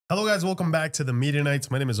Hello guys, welcome back to the Media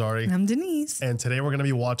Nights. My name is Ari. I'm Denise. And today we're going to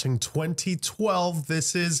be watching 2012.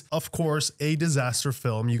 This is, of course, a disaster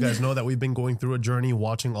film. You guys know that we've been going through a journey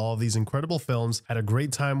watching all of these incredible films. Had a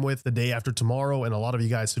great time with The Day After Tomorrow, and a lot of you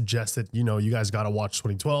guys suggested, you know, you guys got to watch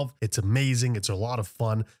 2012. It's amazing. It's a lot of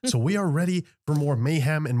fun. So we are ready for more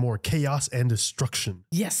mayhem and more chaos and destruction.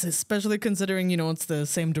 Yes, especially considering, you know, it's the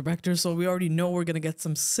same director. So we already know we're going to get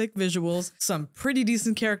some sick visuals, some pretty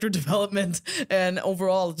decent character development, and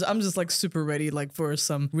overall, I'm just like super ready like for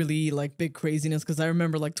some really like big craziness, because I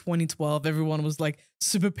remember like 2012, everyone was like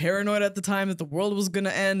super paranoid at the time that the world was gonna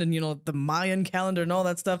end, and you know, the Mayan calendar and all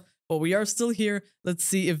that stuff. But we are still here. Let's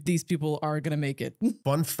see if these people are gonna make it.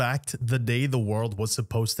 Fun fact, the day the world was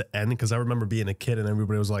supposed to end, because I remember being a kid and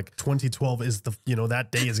everybody was like, 2012 is the, you know,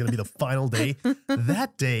 that day is gonna be the final day.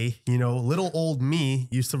 That day, you know, little old me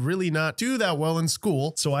used to really not do that well in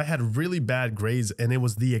school. So I had really bad grades, and it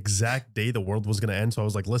was the exact day the world was gonna end. So I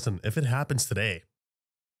was like, listen, if it happens today,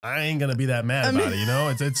 I ain't gonna be that mad about it, you know?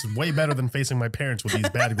 It's way better than facing my parents with these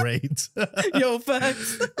bad grades. Yo,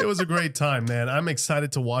 facts. It was a great time, man. I'm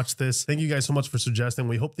excited to watch this. Thank you guys so much for suggesting.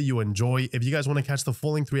 We hope that you enjoy. If you guys want to catch the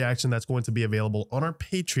full-length reaction, that's going to be available on our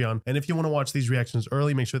Patreon. And if you want to watch these reactions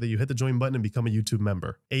early, make sure that you hit the join button and become a YouTube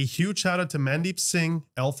member. A huge shout out to Mandeep Singh,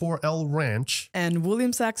 L4L Ranch, and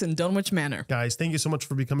William Sachs in Dunwich Manor. Guys, thank you so much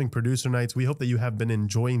for becoming producer nights. We hope that you have been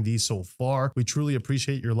enjoying these so far. We truly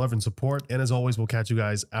appreciate your love and support. And as always, we'll catch you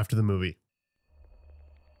guys after the movie.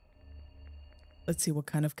 Let's see what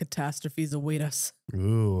kind of catastrophes await us.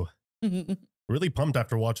 Ooh. Really pumped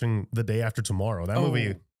after watching The Day After Tomorrow. That movie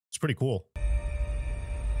is pretty cool.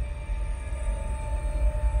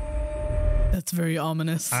 That's very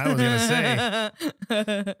ominous. I was gonna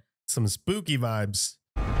say. Some spooky vibes.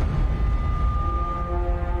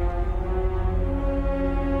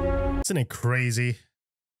 Isn't it crazy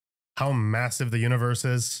how massive the universe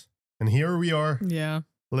is? And here we are. Yeah.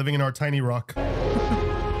 Living in our tiny rock.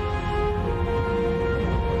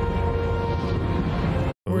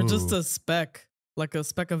 We're just a speck, like a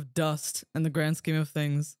speck of dust in the grand scheme of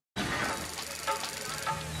things.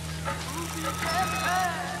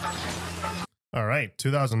 All right,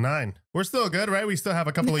 2009. We're still good, right? We still have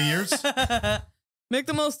a couple of years. Make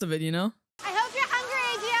the most of it, you know? I hope you're hungry,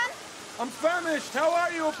 Adrian. I'm famished. How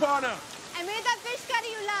are you, Apana? I made that fish curry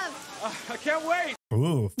you love. I can't wait.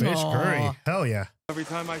 Ooh, fish curry. Hell yeah. Every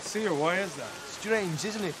time I see her, why is that? Strange,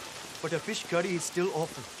 isn't it? But a fish curry is still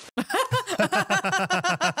awful.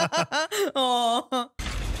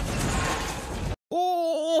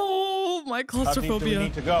 Oh, my claustrophobia. How deep do we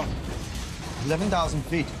need to go? 11,000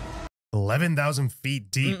 feet. 11,000 feet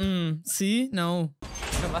deep. See? No.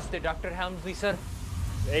 Namaste, Dr. Helmsley, sir.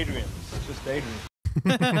 Adrian. It's just Adrian.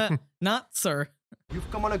 Not, sir. You've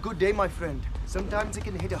come on a good day, my friend. Sometimes it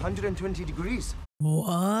can hit 120 degrees.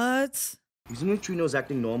 What? These neutrinos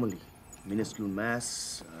acting normally. Minuscule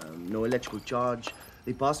mass, no electrical charge.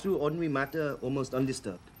 They pass through ordinary matter almost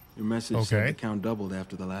undisturbed. Your message said the count doubled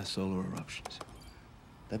after the last solar eruptions.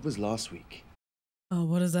 That was last week. Oh,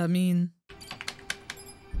 what does that mean?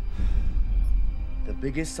 The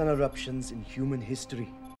biggest sun eruptions in human history.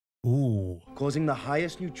 Ooh. Causing the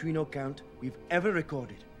highest neutrino count we've ever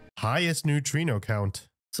recorded. Highest neutrino count.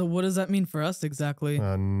 So what does that mean for us exactly?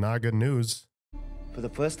 Not good news. For the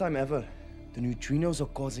first time ever, the neutrinos are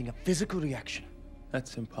causing a physical reaction.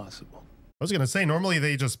 That's impossible. I was gonna say, normally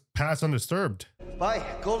they just pass undisturbed. Bye,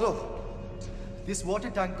 Goldo. This water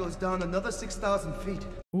tank goes down another 6,000 feet.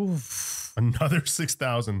 Oof. Another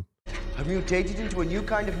 6,000. I've mutated into a new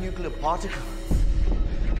kind of nuclear particle.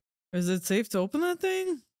 Is it safe to open that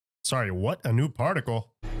thing? Sorry, what? A new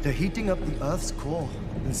particle? They're heating up the Earth's core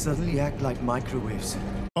and suddenly act like microwaves.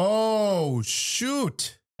 Oh,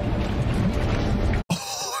 shoot.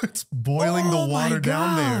 Oh, it's boiling the water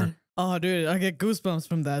down there. Oh, dude, I get goosebumps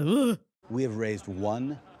from that. Ugh. We have raised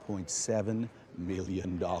 $1.7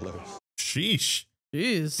 million. Sheesh.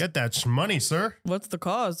 Jeez. Get that money, sir. What's the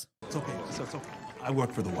cause? It's okay. It's okay. I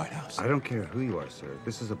work for the White House. I don't care who you are, sir.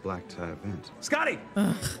 This is a black tie event. Scotty!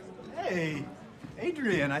 Hey,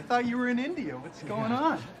 Adrian, I thought you were in India. What's going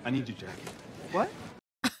on? I need your jacket. What?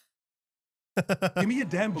 Give me a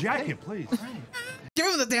damn jacket, please. Give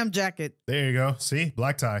him the damn jacket. There you go. See?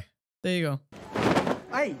 Black tie. There you go.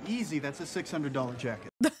 Hey, easy. That's a $600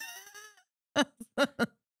 jacket.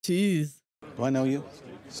 Jeez. Do I know you?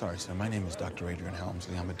 Sorry, sir. My name is Dr. Adrian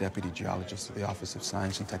Helmsley. I'm a deputy geologist at the Office of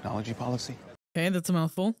Science and Technology Policy. Okay, that's a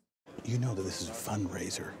mouthful. You know that this is a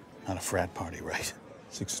fundraiser, not a frat party, right?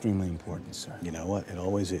 It's extremely important, sir. You know what? It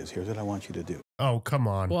always is. Here's what I want you to do. Oh, come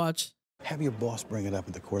on. Watch. Have your boss bring it up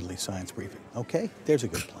at the quarterly science briefing, okay? There's a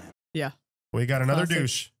good plan. Yeah. We got another Classic.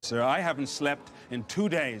 douche. Sir, I haven't slept in 2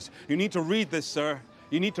 days. You need to read this, sir.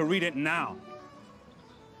 You need to read it now.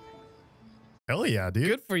 Hell yeah, dude.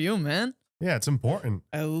 Good for you, man. Yeah, it's important.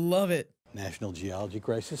 I love it. National geology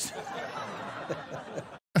crisis.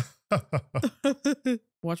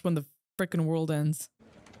 Watch when the freaking world ends.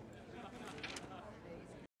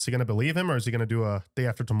 Is he gonna believe him, or is he gonna do a day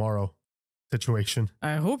after tomorrow situation?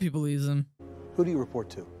 I hope he believes him. Who do you report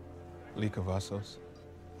to? Lee Cavazos.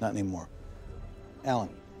 Not anymore. Alan,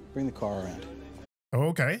 bring the car around.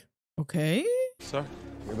 Okay. Okay. Sir?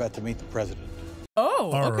 You're about to meet the president.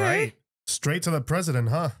 Oh, All okay. right. Straight to the president,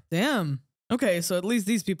 huh? Damn. Okay, so at least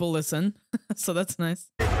these people listen. So that's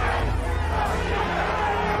nice.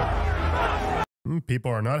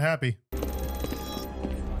 People are not happy.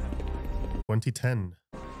 2010.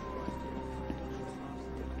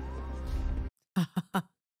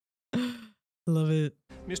 Love it.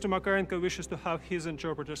 Mr. Makarenko wishes to have his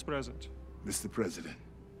interpreters present. Mr. President,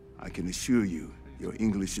 I can assure you your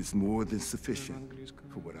English is more than sufficient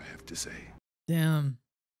for what I have to say. Damn.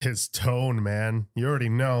 His tone, man. You already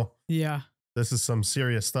know. Yeah. This is some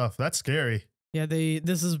serious stuff. That's scary. Yeah,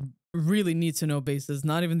 this is really need to know basis,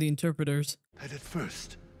 not even the interpreters. And at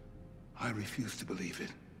first, I refused to believe it.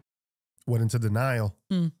 Went into denial.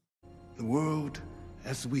 The world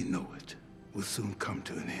as we know it will soon come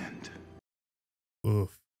to an end.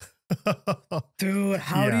 Oof. Dude,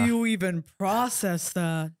 how Yeah. do you even process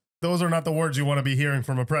that? Those are not the words you want to be hearing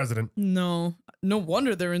from a president. No. No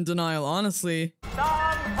wonder they're in denial, honestly.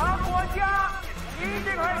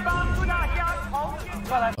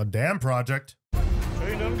 A damn project.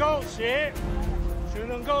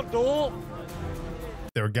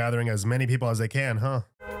 They're gathering as many people as they can, huh?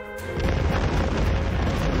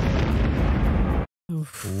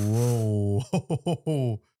 Oof.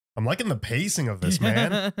 Whoa. I'm liking the pacing of this,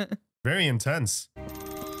 man. Very intense.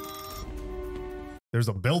 There's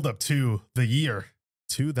a build-up to the year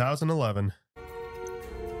 2011.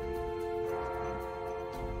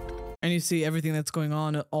 And you see everything that's going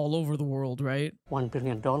on all over the world, right? $1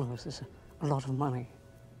 billion is a lot of money.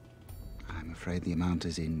 I'm afraid the amount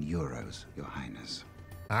is in euros, Your Highness.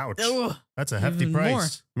 Ouch. Ugh, That's a hefty even price. more.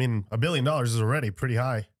 I mean, $1 billion is already pretty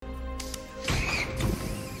high.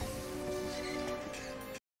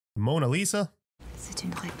 Mona Lisa? C'est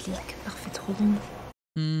une réplique parfaite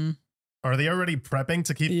ronde. Are they already prepping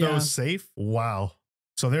to keep Yeah. those safe? Wow.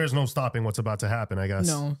 So there's no stopping what's about to happen, I guess.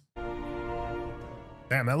 No.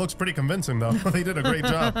 Damn, that looks pretty convincing, though. They did a great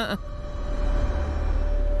job.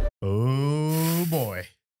 Oh, boy.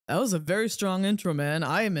 That was a very strong intro, man.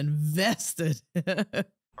 I am invested.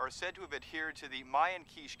 Are said to have adhered to the Mayan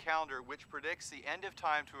quiche calendar, which predicts the end of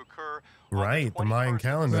time to occur Right, the Mayan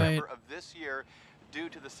calendar. December of this year due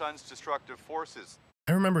to the sun's destructive forces.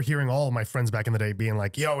 I remember hearing all of my friends back in the day being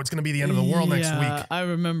like, yo, it's going to be the end of the world next Yeah, week. I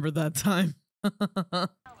remember that time.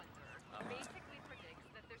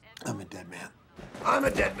 I'm a dead man. I'm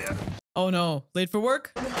a dead man. Oh no, late for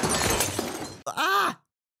work? Ah!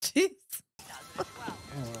 Jeez.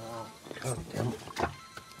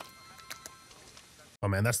 Oh,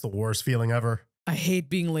 man, that's the worst feeling ever. I hate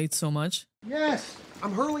being late so much. Yes,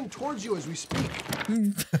 I'm hurling towards you as we speak.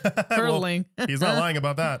 Hurling. Well, he's not lying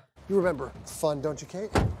about that. You remember fun, don't you,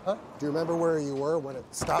 Kate? Huh? Do you remember where you were when it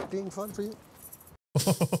stopped being fun for you?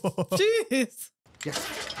 Jeez.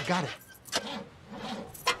 Yes, I got it.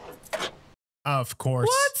 Of course.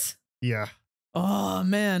 What? Yeah. Oh,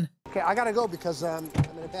 man. Okay, I gotta go because I'm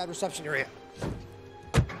in a bad reception area.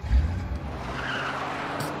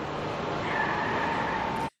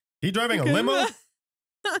 He driving a limo?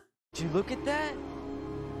 Did you look at that?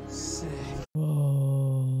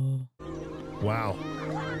 Whoa. Wow.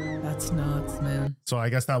 That's nuts, man. So I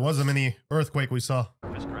guess that was a mini earthquake we saw.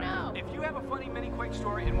 If you have a funny mini quake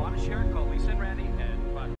story and want to share it, call Lisa and Randy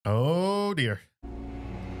and bye. Oh, dear.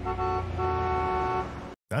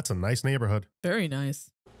 That's a nice neighborhood. Very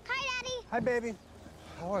nice. Hi, Daddy. Hi, baby.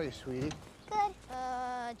 How are you, sweetie? Good.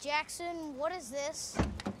 Jackson, what is this?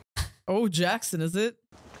 Oh, Jackson, is it?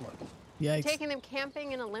 Come on. Yikes. Taking him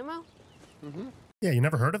camping in a limo? Yeah, you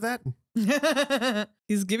never heard of that?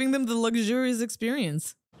 He's giving them the luxurious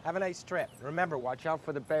experience. Have a nice trip. Remember, watch out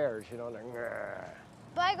for the bears, you know.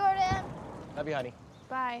 Bye, Gordon. Love you, honey.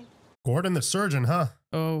 Bye. Gordon the surgeon, huh?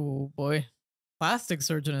 Oh, boy. Plastic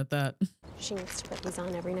surgeon at that. She needs to put these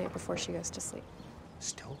on every night before she goes to sleep.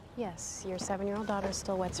 Still? Yes, your 7-year-old daughter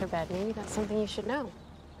still wets her bed. Maybe that's something you should know.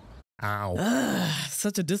 Ow.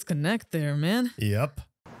 Such a disconnect there, man. Yep.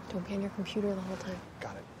 Don't be on your computer the whole time.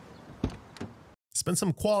 Got it. Spend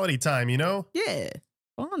some quality time, you know? Yeah.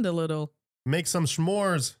 Bond a little. Make some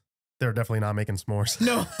s'mores. They're definitely not making s'mores.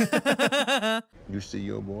 No. You see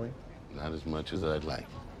your boy? Not as much as I'd like.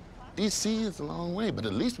 DC is a long way, but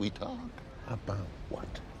at least we talk. About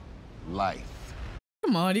what? Life.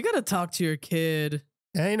 Come on, you gotta talk to your kid.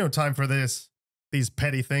 Ain't no time for this. These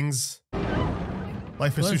petty things.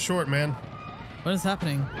 Life is too short, man. What is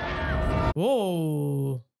happening?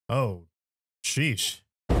 Whoa. Oh, sheesh.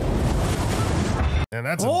 And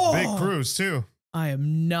that's a big cruise, too. I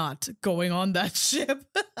am not going on that ship.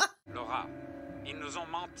 Laura, ils nous ont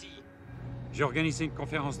menti. J'ai organisé une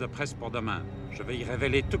conférence de presse pour demain. Je vais y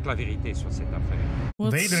révéler toute la vérité sur cette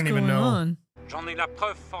affaire. They didn't even know. J'en ai la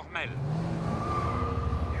preuve formelle.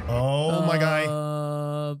 Oh, my guy.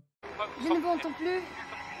 Je ne vous entends plus.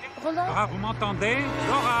 Roland? Laura, vous m'entendez?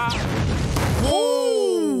 Laura!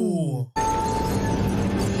 Whoa!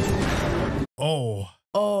 Oh.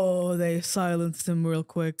 Oh, they silenced him real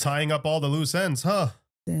quick. Tying up all the loose ends, huh?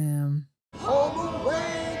 Damn.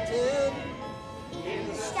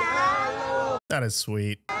 That is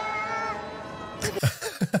sweet.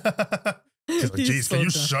 She's like, geez, can you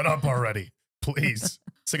shut up already? Please.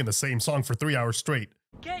 Singing the same song for 3 hours straight.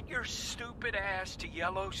 Get your stupid ass to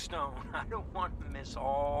Yellowstone. I don't want to miss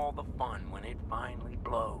all the fun when it finally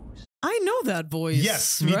blows. I know that voice.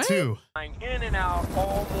 Yes, me too. I'm in and out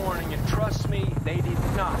all morning, and trust me, they did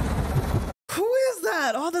not. Who is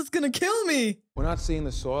that? Oh, that's gonna kill me. We're not seeing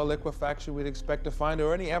the soil liquefaction we'd expect to find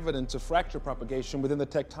or any evidence of fracture propagation within the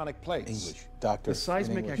tectonic plates. English, doctor. The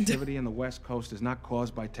seismic English. activity in the West Coast is not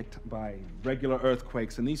caused by regular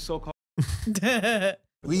earthquakes, and these so-called...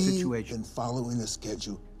 We've been following a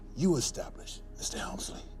schedule you established, Mr.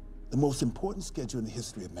 Helmsley. The most important schedule in the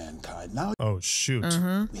history of mankind. Now, oh, shoot.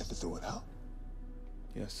 We have to throw it out.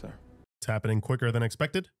 Yes, sir. It's happening quicker than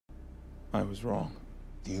expected. I was wrong.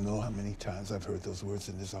 Do you know how many times I've heard those words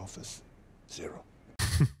in this office? 0.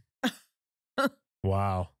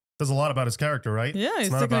 Wow. Says a lot about his character, right? Yeah, it's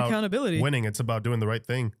he's not taking about accountability. Winning, it's about doing the right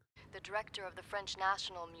thing. The director of the French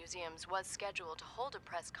National Museums was scheduled to hold a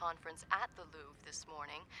press conference at the Louvre this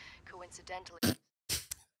morning. Coincidentally...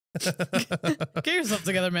 Get yourself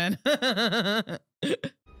together, man.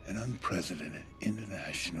 An unprecedented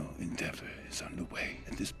international endeavor is underway.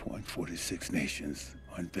 At this point, 46 nations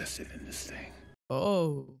are invested in this thing.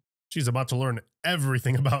 Oh. She's about to learn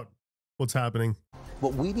everything about what's happening.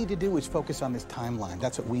 What we need to do is focus on this timeline.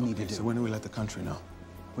 That's what we need to do. So when do we let the country know?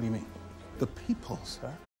 What do you mean? The people,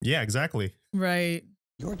 sir. Yeah, exactly. Right.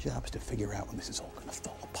 Your job is to figure out when this is all going to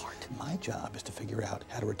fall apart. My job is to figure out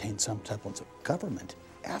how to retain some semblance of government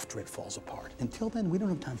after it falls apart. Until then, we don't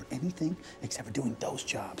have time for anything except for doing those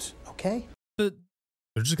jobs, okay? But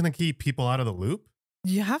they're just going to keep people out of the loop?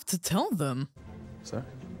 You have to tell them. Sir,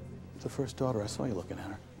 it's the first daughter. I saw you looking at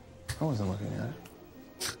her. I wasn't looking at her.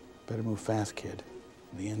 Better move fast, kid.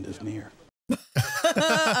 The end is near.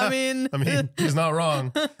 I mean, he's not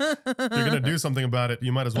wrong. If you're going to do something about it,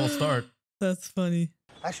 you might as well start. That's funny.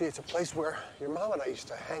 Actually, it's a place where your mom and I used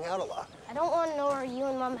to hang out a lot. I don't want to know where you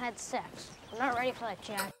and Mom had sex. I'm not ready for that,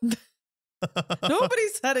 Jack. Nobody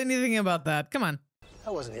said anything about that. Come on.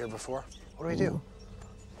 I wasn't here before. What do we do?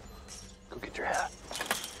 Go get your hat.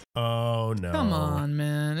 Oh, no. Come on,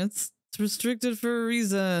 man. It's restricted for a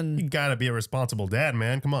reason. You gotta be a responsible dad,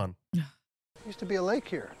 man. Come on. Used to be a lake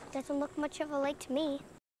here. Doesn't look much of a lake to me.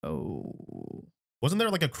 Oh. Wasn't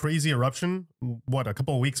there like a crazy eruption, what, a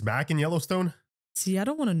couple of weeks back in Yellowstone? See, I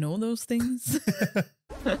don't want to know those things.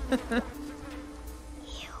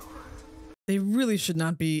 They really should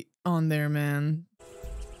not be on there, man.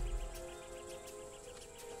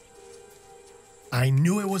 I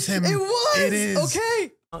knew it was him. It was! It is.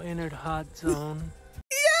 Okay. Entered hot zone.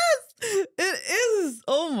 Yes! It is!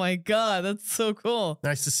 Oh my god, that's so cool.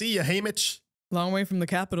 Nice to see you, Hamish. Long way from the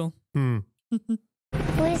capital. What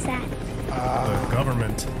is that? The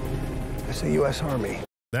government. It's the U.S. Army.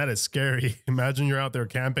 That is scary. Imagine you're out there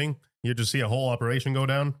camping. You just see a whole operation go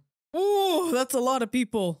down. Ooh, that's a lot of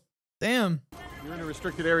people. Damn. You're in a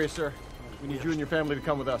restricted area, sir. We need you and your family to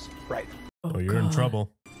come with us. Right. Oh, you're in trouble.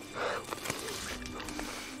 Is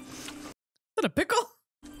that a pickle?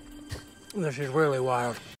 This is really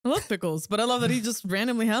wild. I love pickles, but I love that he just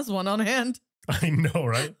randomly has one on hand. I know,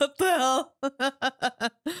 right? What the hell?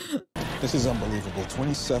 This is unbelievable.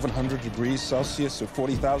 2,700 degrees Celsius or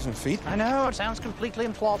 40,000 feet? I know, it sounds completely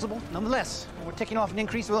implausible. Nonetheless, we're ticking off an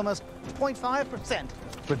increase of almost 0.5%.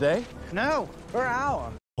 Per day? No, per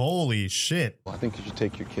hour. Holy shit. I think you should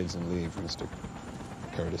take your kids and leave, Mr.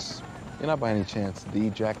 Curtis. You're not by any chance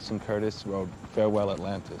the Jackson Curtis wrote Farewell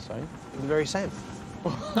Atlantis, are you? It's very safe.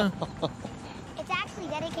 It's actually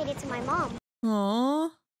dedicated to my mom.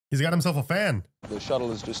 Aww. He's got himself a fan. The shuttle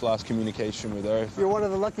has just lost communication with Earth. You're one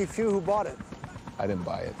of the lucky few who bought it. I didn't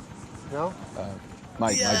buy it. No?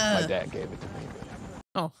 My dad gave it to me.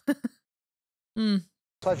 Oh.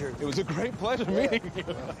 Pleasure. It was a great pleasure meeting you.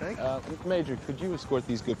 Thank you. Major, could you escort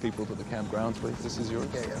these good people to the campgrounds, please? This is yours.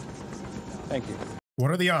 Yeah. Thank you.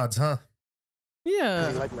 What are the odds, huh?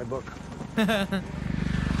 Yeah. You like my book?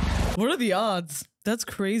 What are the odds? That's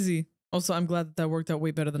crazy. Also, I'm glad that worked out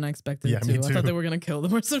way better than I expected Yeah, it me to. I too. thought they were gonna kill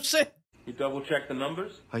them or some shit. You double-check the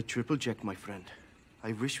numbers? I triple-checked, my friend.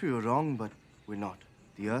 I wish we were wrong, but we're not.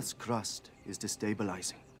 The Earth's crust is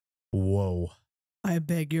destabilizing. Whoa. I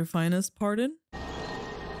beg your finest pardon?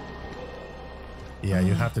 Yeah,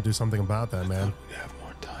 you have to do something about that, man. We have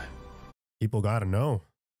more time. People gotta know,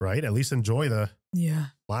 right? At least enjoy the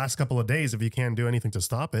last couple of days if you can't do anything to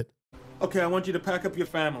stop it. Okay, I want you to pack up your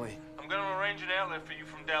family. I'm gonna arrange an airlift for you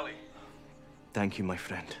from Delhi. Thank you, my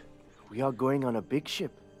friend. We are going on a big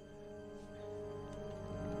ship.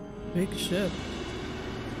 Big ship.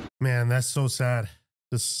 Man, that's so sad.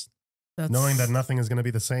 Just knowing that nothing is gonna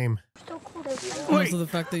be the same. And also the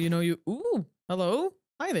fact that ooh, hello,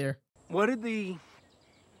 hi there. What did the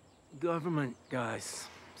government guys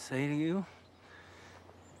say to you?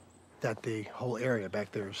 That the whole area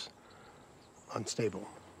back there is unstable.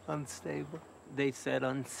 Unstable? They said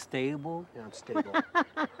unstable? Yeah, unstable.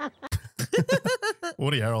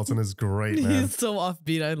 Woody Harrelson is great, man. He's so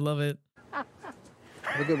offbeat. I love it.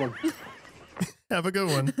 Have a good one. Have a good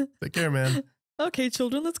one. Take care, man. Okay,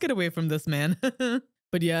 children, let's get away from this man.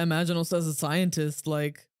 But yeah, imagine also as a scientist,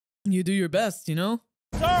 like, you do your best, you know?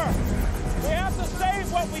 Sir, we have to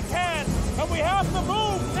save what we can, and we have to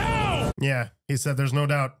move now! Yeah, he said there's no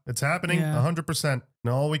doubt. It's happening 100%.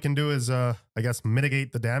 Now all we can do is, I guess,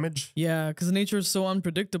 mitigate the damage. Yeah, because nature is so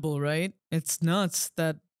unpredictable, right? It's nuts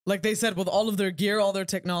that, like they said, with all of their gear, all their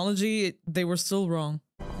technology, they were still wrong.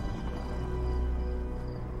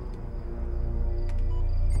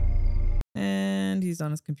 And he's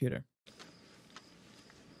on his computer.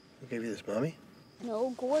 Who gave you this, Mommy?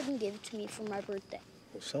 No, Gordon gave it to me for my birthday.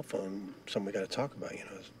 Well, cell phone, something we got to talk about, as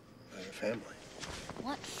a family.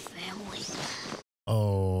 What family?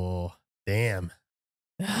 Oh, damn.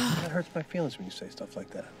 That hurts my feelings when you say stuff like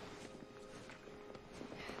that.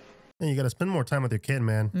 And you got to spend more time with your kid,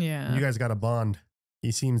 man. Yeah. You guys got a bond.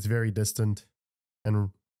 He seems very distant and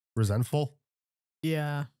resentful.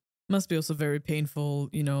 Yeah. Must be also very painful,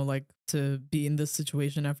 like to be in this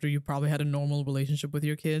situation after you probably had a normal relationship with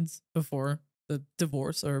your kids before the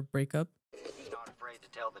divorce or breakup. He's not afraid to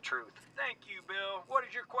tell the truth. Thank you, Bill. What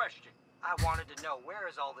is your question? I wanted to know, where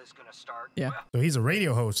is all this gonna start? Yeah. So he's a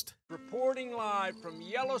radio host. Reporting live from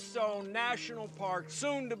Yellowstone National Park,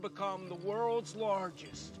 soon to become the world's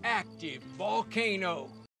largest active volcano.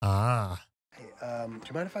 Ah. Hey, do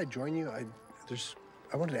you mind if I join you? I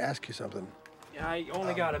wanted to ask you something. I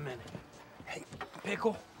only got a minute. Hey,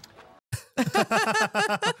 pickle?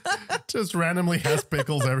 Just randomly has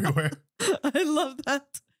pickles everywhere. I love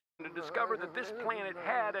that. To discover that this planet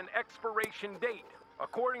had an expiration date.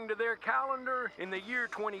 According to their calendar, in the year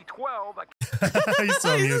 2012... He's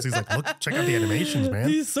so amused. He's like, look, check out the animations, man.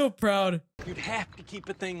 He's so proud. You'd have to keep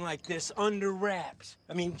a thing like this under wraps.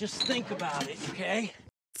 I mean, just think about it, okay?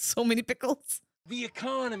 So many pickles. The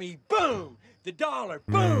economy, boom! The dollar,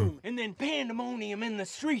 boom! And then pandemonium in the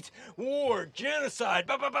streets. War, genocide,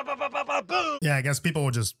 boom! Yeah, I guess people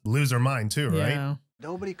would just lose their mind too, right? Yeah.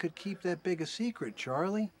 Nobody could keep that big a secret,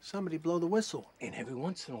 Charlie. Somebody blow the whistle. And every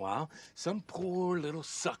once in a while, some poor little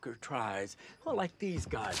sucker tries. Well, like these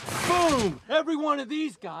guys. Boom! Every one of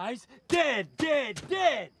these guys, dead, dead,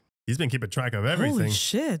 dead! He's been keeping track of everything. Holy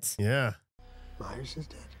shit. Yeah. Myers is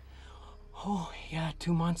dead. Oh, yeah,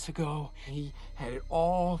 2 months ago, he had it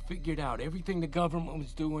all figured out. Everything the government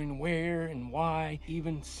was doing, where and why.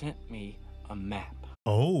 Even sent me a map.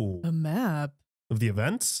 Oh. A map? Of the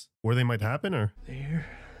events? Where they might happen, or? They're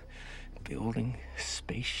building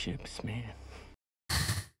spaceships, man.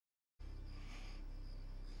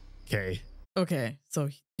 Okay. Okay, so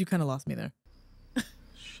you kind of lost me there.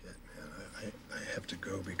 Shit, man. I have to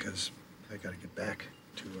go because I got to get back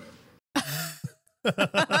to...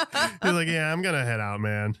 He's like, yeah, I'm gonna head out,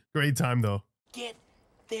 man. Great time though. Get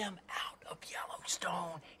them out of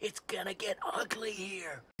Yellowstone. It's gonna get ugly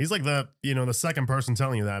here. He's like the second person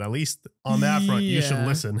telling you that. At least on that front, you should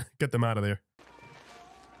listen. Get them out of there.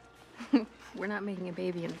 We're not making a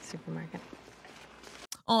baby in the supermarket.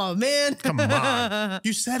 Oh man. Come on.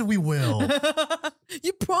 You said we will.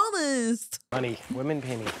 You promised. Honey, women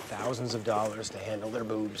pay me thousands of dollars to handle their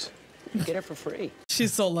boobs. You get it for free.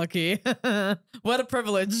 She's so lucky. What a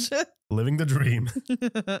privilege. Living the dream.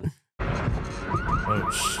 Oh,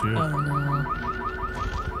 shit. Oh,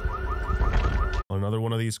 no. Another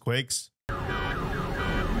one of these quakes.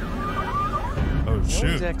 Oh,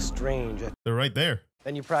 shoot. That strange. They're right there.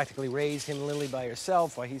 Then you practically raised him Lily by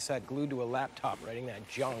yourself while he sat glued to a laptop writing that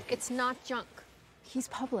junk. It's not junk. He's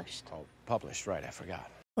published. Oh, published, right, I forgot.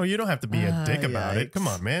 Oh, you don't have to be a dick about it. Come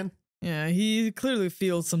on, man. Yeah, he clearly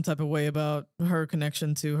feels some type of way about her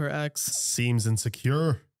connection to her ex. Seems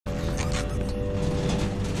insecure.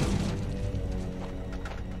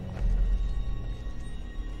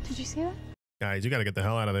 Did you see that? Guys, you gotta get the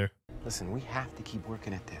hell out of there. Listen, we have to keep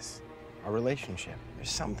working at this. Our relationship. There's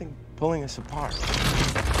something pulling us apart.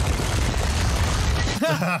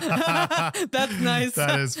 That's nice.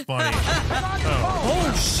 That is funny.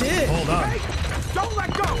 Oh shit. Hold on. Don't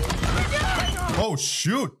let go! Oh,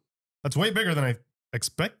 shoot. That's way bigger than I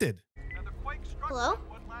expected. Hello?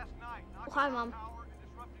 Oh, hi, Mom.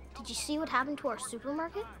 Did you see what happened to our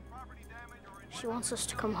supermarket? She wants us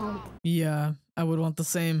to come home. Yeah, I would want the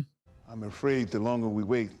same. I'm afraid the longer we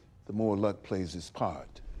wait, the more luck plays its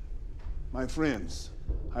part. My friends,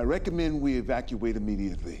 I recommend we evacuate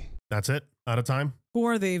immediately. That's it? Out of time? Who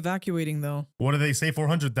are they evacuating, though? What do they say?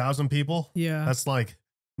 400,000 people? Yeah. That's like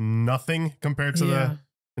nothing compared to the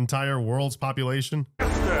entire world's population.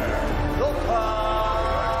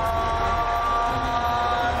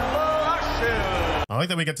 I like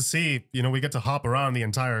that we get to see, you know, we get to hop around the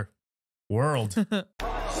entire world.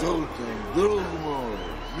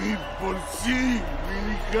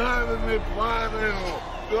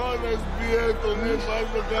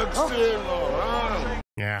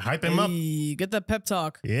 Yeah, hype him up. Get that pep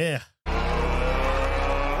talk. Yeah.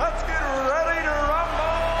 Let's get ready to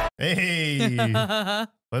rumble! Hey,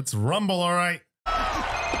 let's rumble, all right.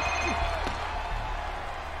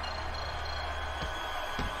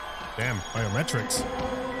 Damn, biometrics.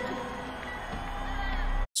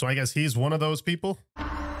 So I guess he's one of those people?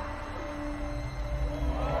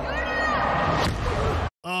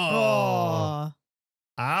 Oh.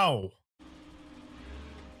 Ow.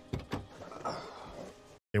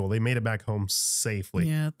 Okay, well, they made it back home safely.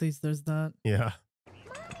 Yeah, at least there's that. Yeah.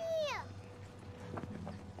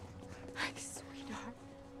 Sweetheart.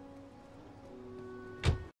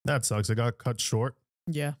 That sucks. It got cut short.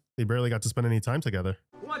 Yeah. They barely got to spend any time together.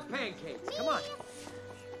 Who wants pancakes? Come on.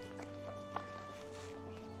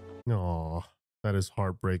 Aw, that is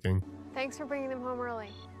heartbreaking. Thanks for bringing them home early.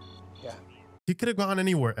 Yeah. He could have gone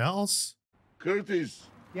anywhere else. Curtis.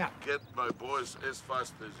 Yeah. Get my boys as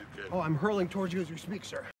fast as you can. Oh, I'm hurling towards you as we speak,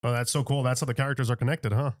 sir. Oh, that's so cool. That's how the characters are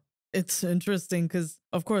connected, huh? It's interesting because,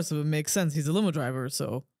 of course, it would make sense. He's a limo driver,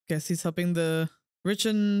 so guess he's helping the rich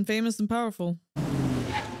and famous and powerful.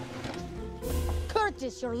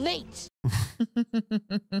 Curtis, you're late.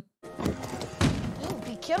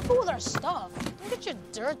 Be careful with our stuff. Don't get your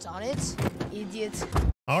dirt on it, idiot.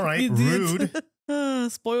 All right, rude.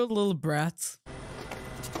 Spoiled little brats.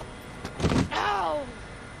 Ow!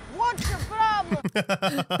 What's your problem? Did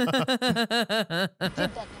that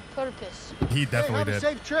on purpose. He definitely did. Have a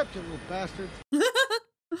safe trip, you little bastard.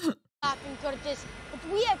 Laughing, Curtis. But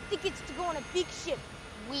we have tickets to go on a big ship.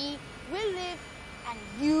 We will live, and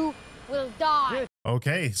you will die.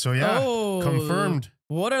 Okay, so yeah, confirmed.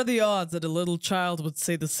 What are the odds that a little child would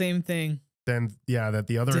say the same thing? Then, yeah, that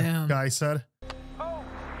the other guy said. Oh,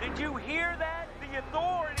 did you hear that? The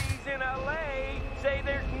authorities in LA say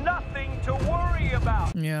there's nothing to worry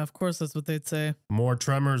about. Yeah, of course that's what they'd say. More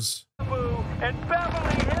tremors. And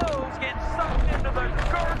Beverly Hills get sucked into the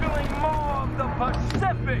gurgling maw of the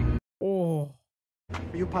Pacific. Oh.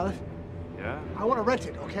 Are you a pilot? Yeah. I want to rent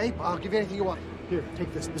it, okay? I'll give you anything you want. Here,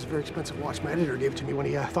 take this. This is a very expensive watch. My editor gave it to me when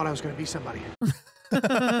he thought I was going to be somebody.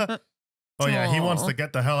 Oh, yeah, he wants to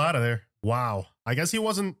get the hell out of there. Wow. I guess he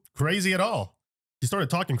wasn't crazy at all. He started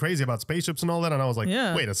talking crazy about spaceships and all that, and I was like,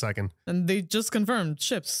 wait a second. And they just confirmed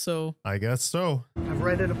ships, so... I guess so. I've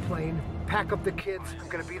rented a plane. Pack up the kids. I'm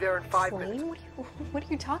going to be there in 5 minutes. What are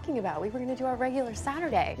you talking about? We were going to do our regular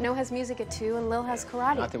Saturday. Noah has music at 2 and Lil has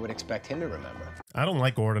karate. Not that would expect him to remember. I don't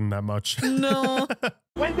like Gordon that much. No.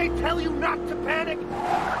 When they tell you not to panic,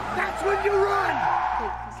 that's when you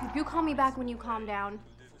run! Please, you call me back when you calm down.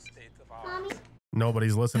 Mommy?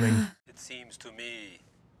 Nobody's listening. It seems to me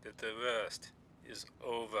that the worst is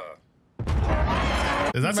over.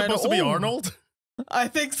 Is that supposed to be Arnold? I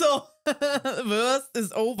think so. The worst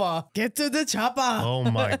is over. Get to the chopper. Oh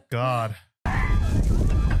my god.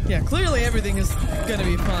 Yeah, clearly everything is gonna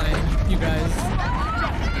be fine, you guys.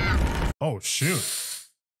 Oh shoot.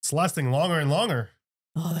 It's lasting longer and longer.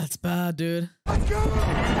 Oh, that's bad, dude. Let's go!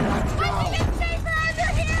 I think it's safer under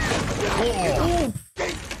here! Oh.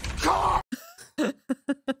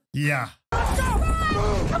 Yeah.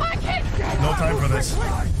 Come on, kids! No time for this.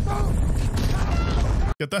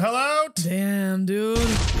 Get the hell out! Damn, dude.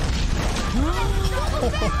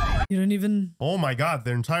 You don't even... Oh my god,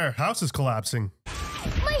 their entire house is collapsing.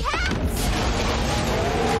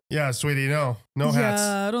 Yeah, sweetie, no hats.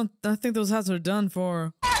 Yeah, I think those hats are done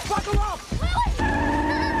for. Buckle up! Go.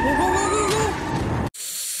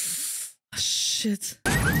 Shit.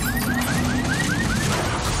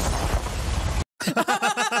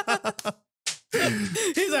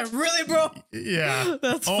 He's like, really, bro? Yeah.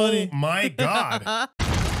 That's funny. Oh my God.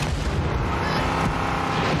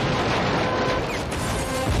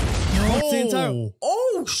 It's the entire.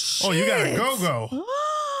 Oh shit. Oh, you gotta go.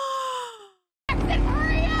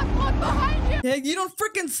 Hurry up! Look behind you! Yeah, you don't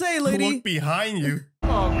freaking say, lady. Look behind you.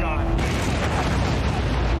 Oh God.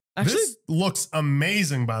 Actually, This looks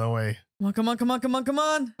amazing, by the way. come on.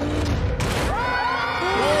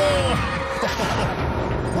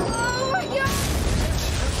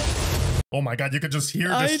 Oh my God, you could just hear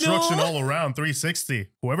destruction all around. 360.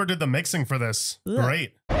 Whoever did the mixing for this,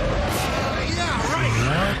 great. Yeah, right.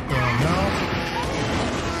 What the hell?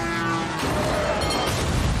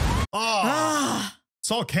 Oh,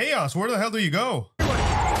 it's all chaos. Where the hell do you go?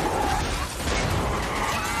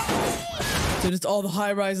 Dude, it's all the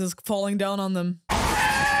high rises falling down on them.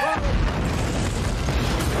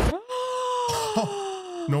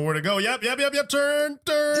 Nowhere to go. Yep. Turn.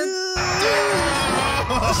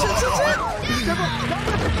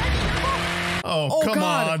 Oh, come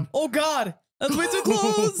on. Oh God. That's way too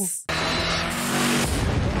close.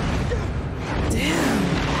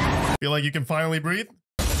 Damn. Feel like you can finally breathe?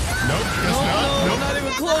 Nope. Guess not. Nope. Not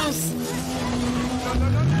even close.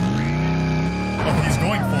 Oh, he's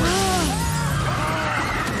going for it.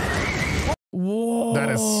 Whoa. That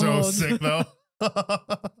is so sick, though.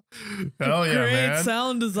 Hell yeah, Great man.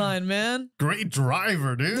 sound design, man. Great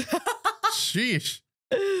driver, dude. Sheesh.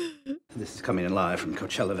 This is coming in live from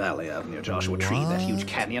Coachella Valley out near Joshua Tree, that huge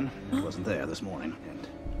canyon. I wasn't there this morning. And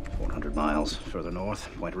 400 miles further north,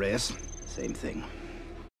 Point Reyes, same thing.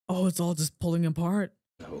 Oh, it's all just pulling apart.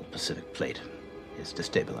 The whole Pacific plate is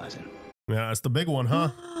destabilizing. Yeah, that's the big one, huh?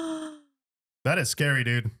 That is scary,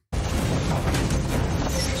 dude.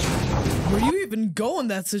 Where do you even go in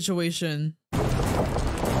that situation?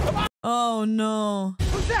 Oh no.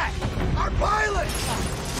 Who's that? Our pilot!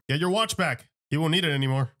 Get your watch back. He won't need it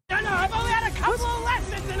anymore. No, I've only had a couple of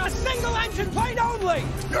lessons in a single engine plane only!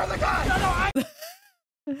 You're the guy!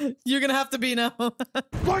 No, You're gonna have to be now.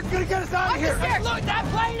 Gordon's gonna get us out of here! Look, that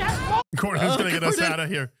plane has... Gordon's gonna get us out of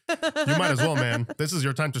here. You might as well, man. This is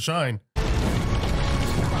your time to shine.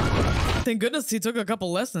 Thank goodness he took a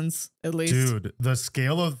couple lessons, at least. Dude, the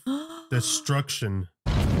scale of destruction.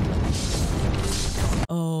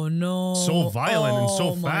 Oh no. So violent and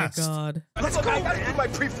so fast. Oh my God. Let's go! I gotta do my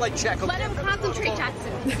pre-flight check. Let him concentrate,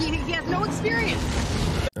 Jackson. He has no experience.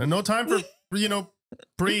 No time for,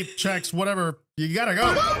 pre-checks, whatever. You gotta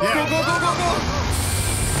go. Go.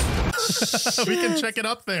 We can check it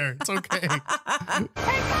up there. It's okay.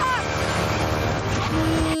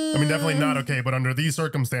 I mean, definitely not okay, but under these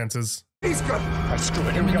circumstances. He's good. Screw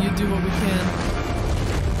it. I mean, you do what we can.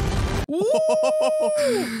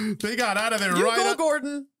 They got out of there You go,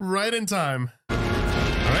 Gordon. Right in time. All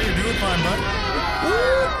right, you're doing fine,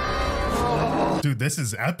 bud. Dude, this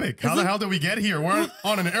is epic. How the hell did we get here? We're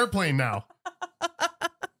on an airplane now.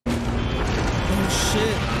 Oh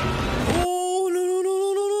shit. Oh no.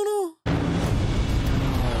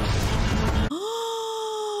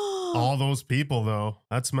 All those people, though.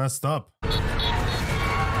 That's messed up.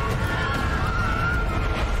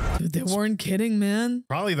 Dude, they weren't kidding, man.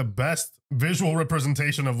 Probably the best visual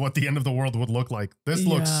representation of what the end of the world would look like. This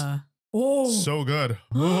looks so good.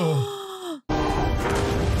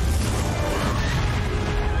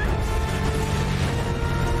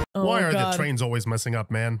 Why are the trains always messing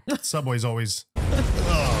up, man? Subway's always... Oh,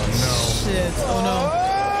 no. Shit. Oh, no.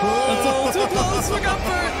 That's all too close for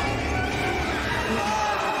comfort.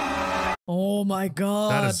 Oh, my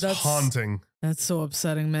God. That's haunting. That's so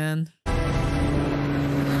upsetting, man. There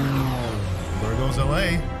goes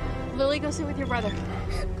LA. Lily, go sit with your brother.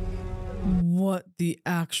 What the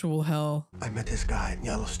actual hell? I met this guy in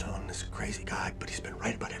Yellowstone. This crazy guy, but he's been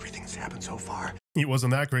right about everything that's happened so far. He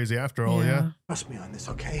wasn't that crazy after all, yeah? Trust me on this,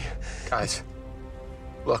 okay? Guys,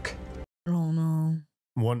 look. Oh, no.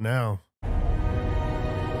 What now?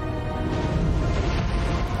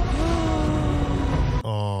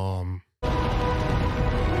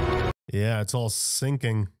 Yeah, it's all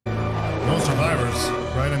sinking. No survivors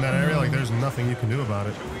right in that area. Like, there's nothing you can do about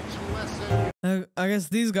it. I guess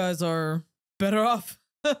these guys are better off.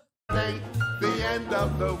 The end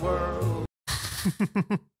of the world.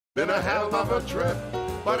 Been a hell of a trip,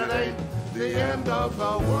 but it ain't the end of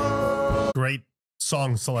the world. Great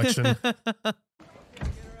song selection.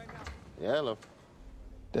 Hello.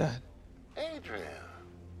 Dad. Adrian.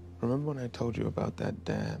 Remember when I told you about that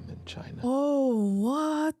dam in China? Oh,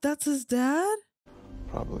 what? That's his dad?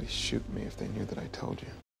 Probably shoot me if they knew that I told you.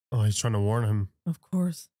 Oh, he's trying to warn him. Of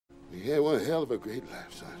course. We had one hell of a great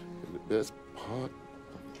life, son. And the best part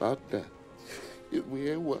about that is we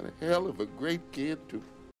had one hell of a great kid, too.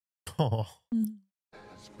 Oh.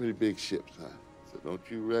 It's a pretty big ship, son. So don't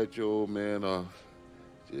you write your old man off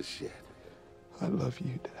just yet. I love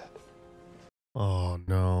you, Dad. Oh,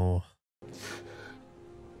 no.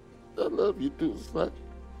 I love you too, son.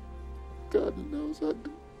 God knows I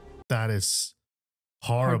do. That is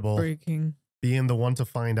horrible. Heartbreaking. Being the one to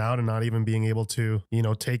find out and not even being able to, you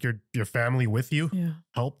know, take your family with you. Yeah.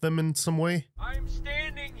 Help them in some way. I'm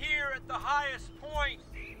standing here at the highest point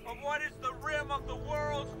of what is the rim of the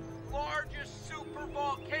world's largest super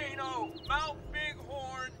volcano, Mount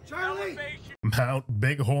Bighorn. Charlie! Mount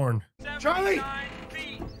Bighorn. Charlie!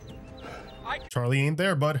 Feet. Charlie ain't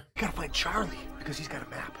there, bud. We gotta find Charlie because he's got a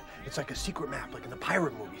map. It's like a secret map, like in the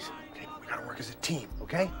pirate movies. Okay, we gotta work as a team,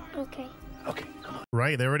 okay? Okay. Okay, come on.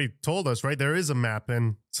 Right, they already told us, right? There is a map,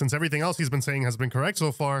 and since everything else he's been saying has been correct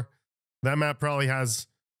so far, that map probably has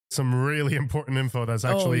some really important info that's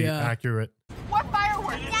actually accurate. What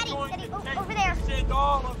fireworks? Daddy, over there. Send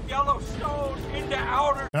all of Yellowstone into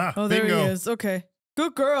outer. Ah, Oh, there bingo. he is. Okay.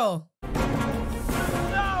 Good girl.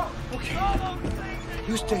 No! Okay.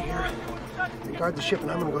 You stay here and guard the ship, and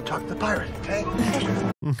I'm gonna go talk to the pirate, okay?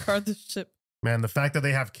 Guard the ship. Man, the fact that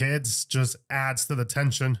they have kids just adds to the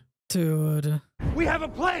tension. Dude. We have a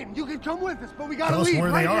plane. You can come with us, but we gotta Tell us leave where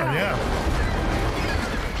right they are, now. yeah.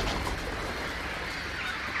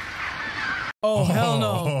 Oh, hell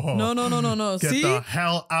no. No, no, no, no, no. Get See? the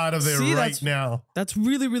hell out of there See, right now. That's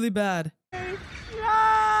really, really bad.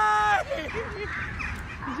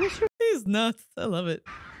 He's nuts. I love it.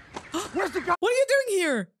 Where's the guy? What are you doing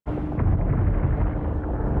here?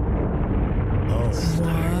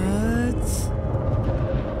 What?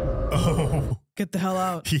 Oh. Get the hell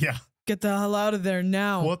out. Yeah. Get the hell out of there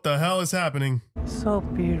now. What the hell is happening? So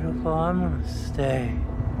beautiful. I'm gonna stay.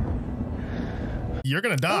 You're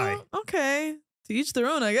gonna die. Okay. To each their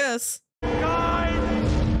own, I guess. Guys,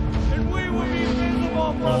 and we will be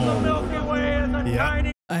visible from the Milky Way as a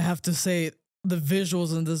tiny. I have to say, the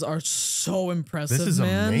visuals in this are so impressive, This is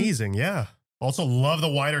man. amazing, yeah. Also love the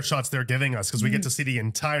wider shots they're giving us because we get to see the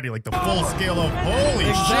entirety, like the full scale of holy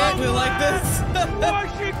Exactly shit. like this.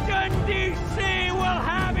 Washington, D.C. will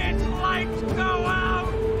have its lights go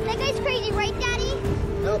out. That guy's crazy, right, Daddy?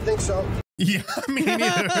 I don't think so. Yeah, me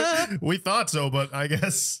neither. We thought so, but I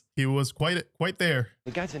guess he was quite there.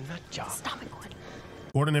 The guy's a nut job. Stop it, Gordon.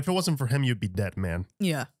 Gordon, if it wasn't for him, you'd be dead, man.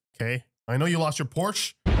 Yeah. Okay? I know you lost your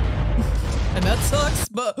Porsche. And that sucks,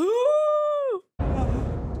 but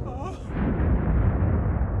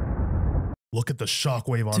Look at the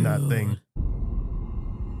shockwave on that thing.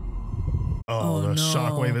 Oh, the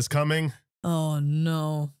shockwave is coming. oh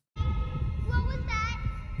no. What was that?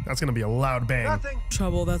 That's gonna be a loud bang. Nothing.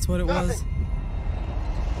 Trouble, that's what it was.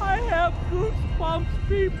 I have goosebumps,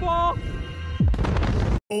 people.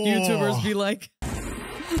 Oh. YouTubers be like,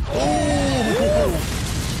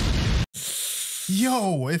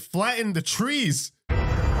 Yo, it flattened the trees.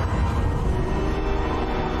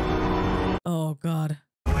 oh God.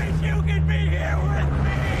 Wish you could be here with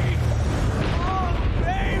me. Oh,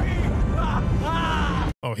 baby.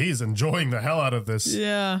 Oh, he's enjoying the hell out of this.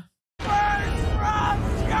 Yeah. Where's from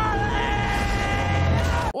Charlie?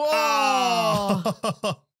 Whoa.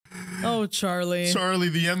 Oh, Charlie. Charlie,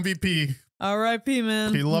 the MVP. R.I.P.,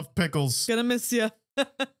 man. He loved pickles. Gonna miss you.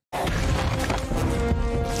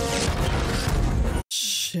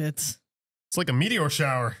 Shit. It's like a meteor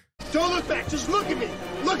shower. Don't look back. Just look at me.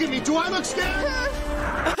 Look at me. Do I look scared?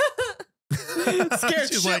 Scared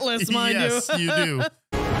She's like, shitless, mind you. yes, you do.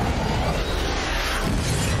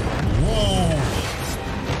 Whoa.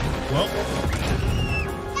 Well,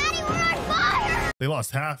 Daddy, we're on fire! they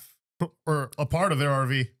lost half or a part of their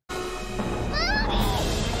RV.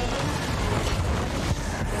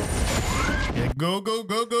 Yeah, go, go,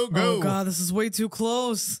 go, go, go. Oh God, this is way too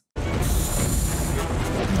close. Oh,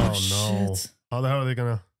 no. shit. How the hell are they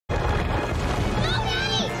gonna?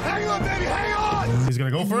 Hang on, baby. Hang on. He's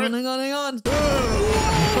gonna go for it? Hang on, hang on.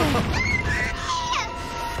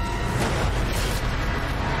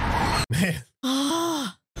 Man.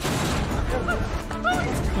 Ah.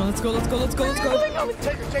 Well, let's go, let's go, let's go, let's go. Take her.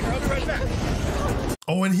 I'll be right back.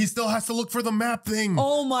 Oh, and he still has to look for the map thing.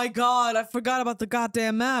 Oh my God, I forgot about the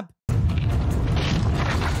goddamn map.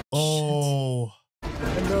 Oh.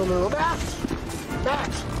 No. Max.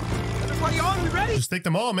 Everybody on? We ready? Just take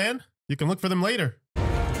them all, man. You can look for them later.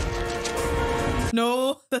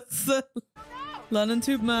 No, that's the London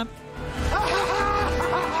Tube map.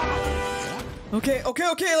 Okay,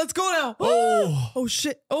 let's go now. Oh. Oh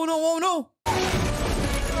shit. Oh no. Oh no.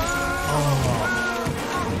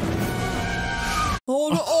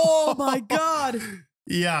 Oh my god.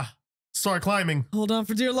 Yeah. Start climbing. Hold on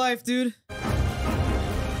for dear life, dude.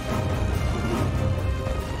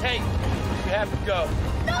 Hey, you have to go.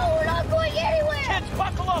 No, we're not going anywhere. Kids,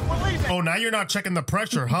 buckle up. We're leaving. Oh, now you're not checking the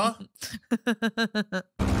pressure, huh?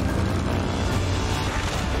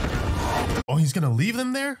 Oh, he's gonna leave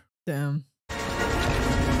them there? Damn.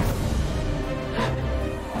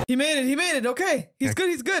 He made it. Okay. He's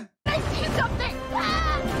good. I see something.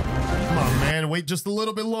 Ah! Come on, man. Wait just a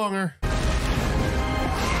little bit longer.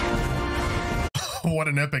 What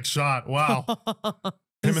an epic shot. Wow.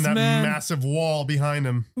 Him and that massive wall behind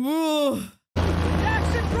him. Ooh.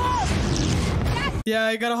 Jackson, run! Yeah,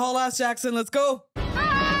 I got a haul ass, Jackson. Let's go.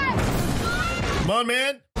 Come on,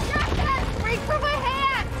 man. Jackson, break from my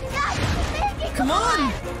hand. Jackson, come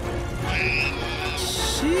on.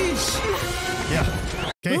 Sheesh. Yeah.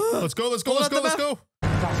 Okay, let's go. Come on.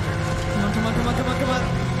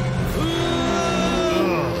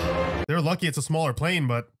 Ugh. They're lucky it's a smaller plane,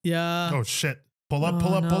 but yeah. Oh shit. Pull up.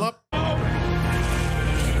 Oh,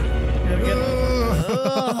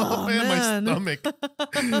 man, my stomach.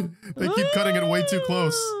 They keep cutting it way too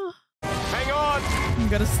close. Hang on. You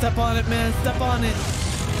gotta step on it, man. Step on it.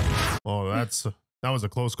 Oh, that was a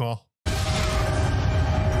close call.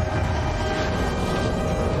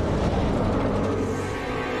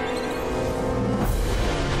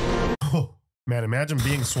 Oh, man, imagine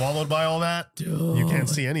being swallowed by all that. Dude. You can't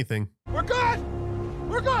see anything. We're good.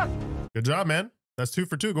 Good job, man. That's 2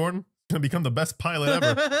 for 2, Gordon. Gonna become the best pilot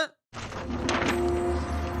ever.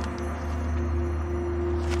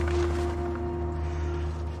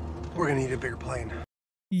 We're gonna need a bigger plane.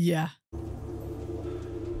 Yeah.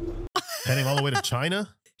 Heading all the way to China?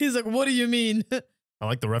 He's like, what do you mean? I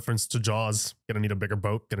like the reference to Jaws. Gonna need a bigger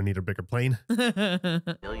boat, gonna need a bigger plane.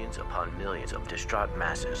 Millions upon millions of distraught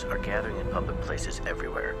masses are gathering in public places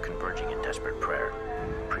everywhere, converging in desperate prayer.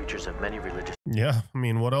 Preachers of many religious... Yeah, I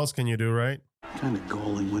mean, what else can you do, right? Kind of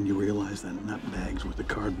galling when you realize that nutbags with the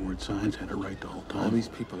cardboard signs had it right the whole time. All these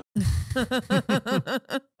people.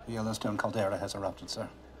 The Yellowstone caldera has erupted, sir.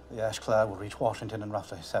 The ash cloud will reach Washington in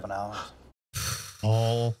roughly 7 hours.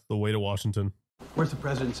 All the way to Washington. Where's the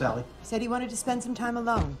president, Sally? Said he wanted to spend some time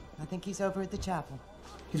alone. I think he's over at the chapel.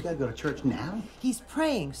 He's got to go to church now? He's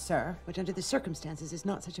praying, sir, which under the circumstances is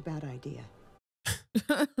not such a bad idea.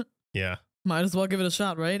 Yeah. Might as well give it a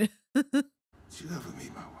shot, right? Did you ever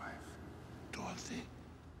meet my wife, Dorothy?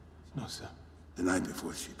 No, sir. The night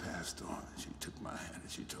before she passed on, she took my hand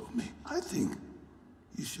and she told me, I think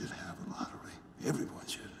you should have a lottery. Everyone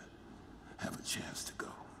should have a chance to go.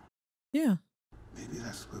 Yeah. Maybe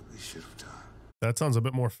that's what we should have done. That sounds a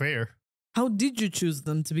bit more fair. How did you choose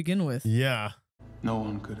them to begin with? Yeah. No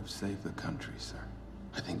one could have saved the country, sir.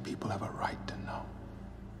 I think people have a right to know.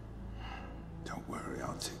 Don't worry,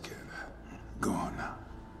 I'll take care of that. Go on now.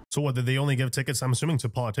 So what, did they only give tickets, I'm assuming, to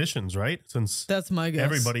politicians, right? Since that's my guess.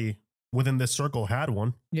 Everybody within this circle had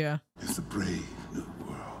one. Yeah. It's a brave new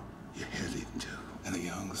world you're heading to. And a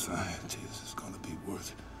young scientist is going to be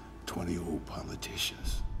worth 20 old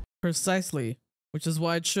politicians. Precisely. Which is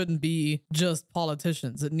why it shouldn't be just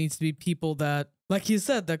politicians. It needs to be people that, like you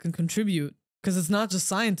said, that can contribute. Because it's not just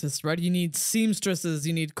scientists, right? You need seamstresses,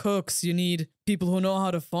 you need cooks, you need people who know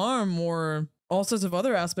how to farm or all sorts of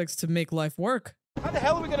other aspects to make life work. How the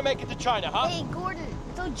hell are we gonna make it to China, huh? Hey, Gordon,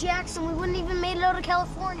 without Jackson, we wouldn't even made it out of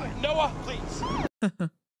California. Noah, please. All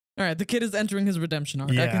right, the kid is entering his redemption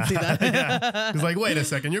arc. Yeah. I can see that. Yeah. He's like, wait a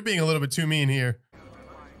second, you're being a little bit too mean here.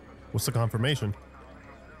 What's the confirmation?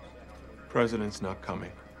 President's not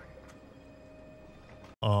coming.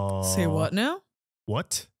 Say what now?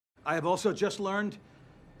 What? I have also just learned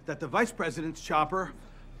that the vice president's chopper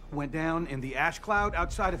went down in the ash cloud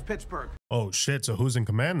outside of Pittsburgh. Oh shit, so who's in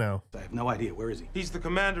command now? I have no idea. Where is he? He's the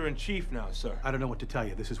commander-in-chief now, sir. I don't know what to tell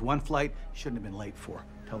you. This is one flight you shouldn't have been late for.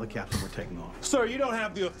 Tell the captain we're taking off. Sir, you don't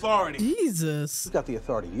have the authority. Jesus. Who's got the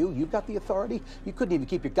authority? You got the authority? You couldn't even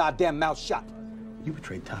keep your goddamn mouth shut. You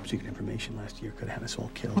betrayed top secret information last year. Could have had us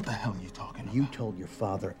all killed. What the hell are you talking about? You told your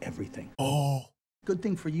father everything. Oh. Good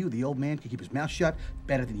thing for you, the old man could keep his mouth shut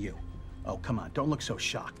better than you. Oh, come on, don't look so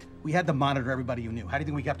shocked. We had to monitor everybody you knew. How do you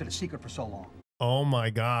think we kept it a secret for so long? Oh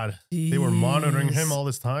my God. They were monitoring him all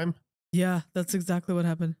this time? Yeah, that's exactly what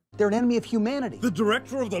happened. They're an enemy of humanity. The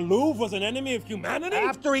director of the Louvre was an enemy of humanity?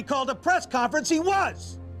 After he called a press conference, he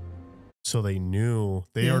was! So they knew.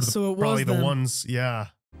 They Yeah, are so it probably was the them. ones, yeah.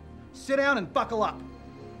 Sit down and buckle up.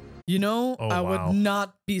 You know, Oh, I wow. would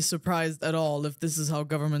not be surprised at all if this is how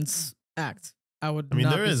governments act. I would I mean,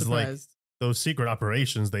 not there be is like surprised. those secret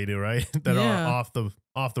operations they do, right? That are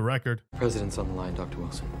off the record. President's on the line, Dr.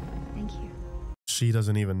 Wilson. Thank you. She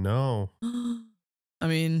doesn't even know. I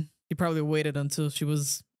mean, he probably waited until she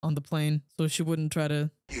was on the plane so she wouldn't try to.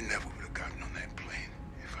 You never would have gotten on that plane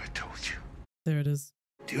if I told you. There it is.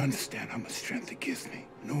 Do you understand how much strength it gives me,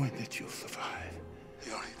 knowing that you'll survive?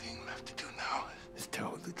 The only thing left to do now is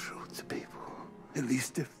tell the truth to people. At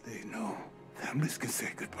least if they know, families can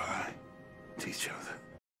say goodbye to each other.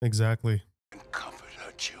 Exactly. And comfort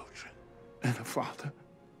our children. And a father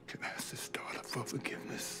can ask his daughter for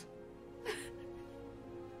forgiveness.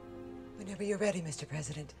 Whenever you're ready, Mr.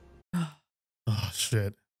 President. Oh,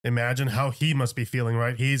 shit. Imagine how he must be feeling,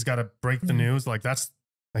 right? He's got to break the news. Like,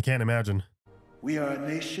 I can't imagine. We are a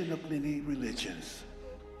nation of many religions,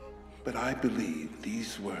 but I believe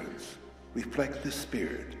these words reflect the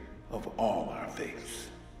spirit of all our faiths.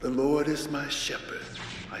 The Lord is my shepherd,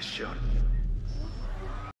 I shall.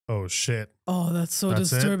 Oh, shit. Oh, that's so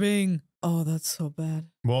disturbing. It? Oh, that's so bad.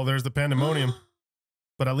 Well, there's the pandemonium.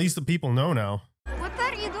 But at least the people know now. What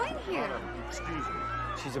are you doing here? Excuse me.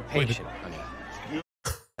 She's a patient, honey.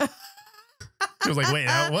 She was like, wait,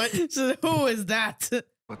 what? So who is that?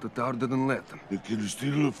 But the tower didn't let them. You can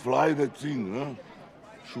still fly that thing, huh?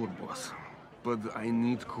 Sure, boss. But I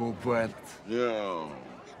need co-pilot. Yeah.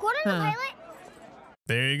 Quarter pilot?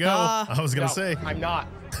 There you go. I was going to say. I'm not.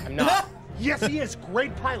 Yes, he is.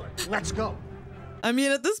 Great pilot. Let's go. I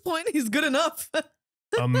mean, at this point, he's good enough.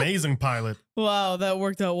 Amazing pilot. Wow, that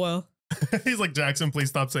worked out well. He's like, Jackson, please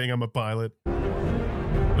stop saying I'm a pilot.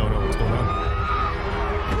 No, what's going on?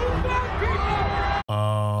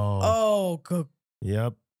 Oh, good.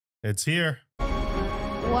 Yep, it's here.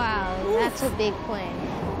 Wow, that's a big plane.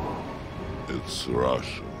 It's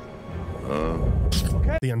Russian, huh?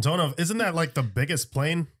 The Antonov, isn't that like the biggest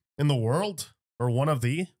plane in the world? Or one of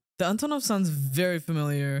the? The Antonov sounds very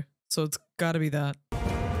familiar, so it's gotta be that.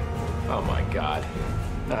 Oh my God.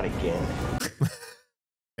 Not again.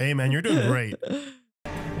 Hey man, you're doing great.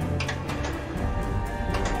 Man,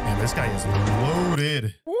 this guy is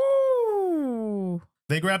loaded. Woo!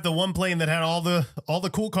 They grabbed the one plane that had all the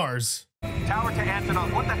cool cars. Tower to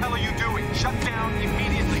Antonov, what the hell are you doing? Shut down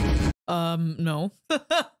immediately. No.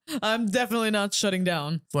 I'm definitely not shutting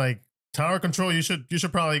down. It's like, tower control, you should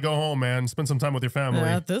probably go home, man. Spend some time with your family.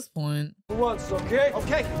 At this point. Once, okay?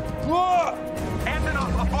 Okay.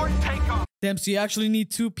 Antonov, abort takeoff. Damn, so you actually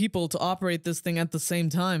need 2 people to operate this thing at the same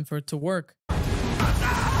time for it to work.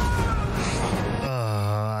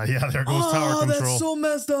 Yeah, there goes tower control. That's so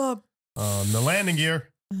messed up. The landing gear.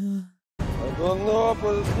 I don't know,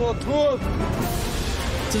 but it's not good.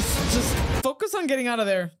 Just focus on getting out of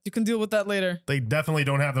there. You can deal with that later. They definitely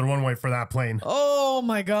don't have the runway for that plane. Oh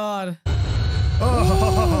my God.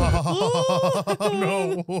 Oh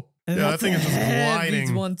no. And yeah, that thing is just gliding.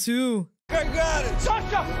 Needs one too. I got it.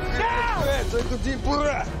 Sasha, down! Take a deep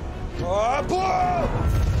breath.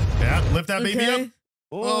 Yeah, lift that baby up.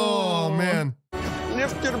 Oh man.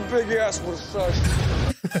 Lift your big ass with Sasha.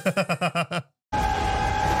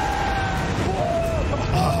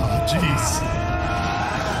 Oh, jeez.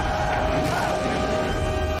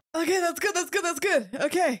 Okay, that's good.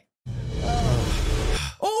 Okay.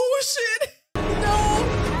 Oh, shit. No.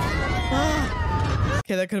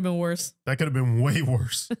 Okay, that could have been worse. That could have been way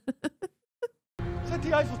worse. Is that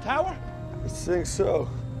the Eiffel Tower? I think so.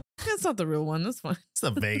 That's not the real one. That's fine. It's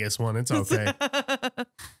the Vegas one. It's okay.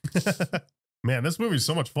 Man, this movie is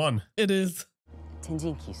so much fun. It is. The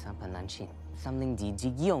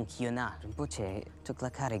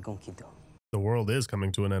world is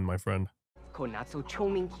coming to an end, my friend.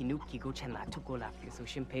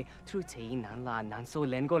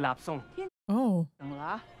 Oh.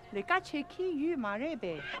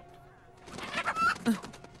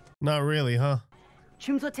 Not really, huh?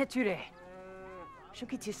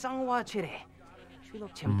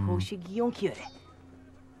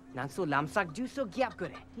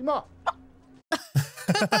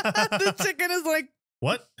 The chicken is like,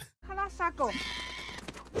 what?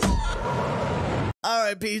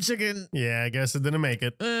 R.I.P. chicken. Yeah, I guess it didn't make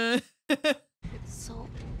it. So,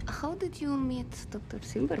 how did you meet Dr.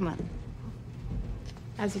 Silverman?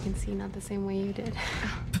 As you can see, not the same way you did.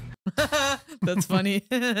 That's funny.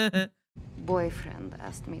 Boyfriend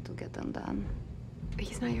asked me to get undone.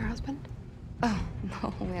 He's not your husband? Oh,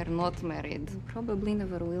 no, we're not married. Probably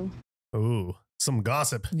never will. Ooh, some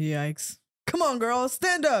gossip. Yikes. Come on, girl.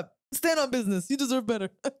 Stand up. Stand on business. You deserve better.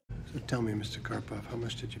 So tell me, Mr. Karpov, how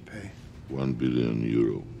much did you pay? €1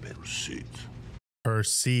 billion per seat. Per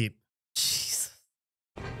seat. Jesus.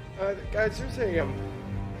 Guys, there's a,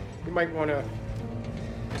 you might want to...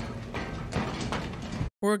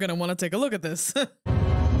 We're going to want to take a look at this.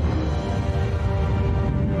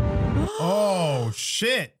 Oh,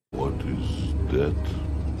 shit. What is that?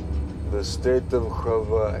 The state of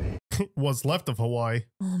Hawaii. What's left of Hawaii.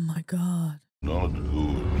 Oh my God. Not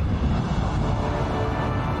good.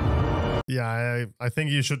 Yeah, I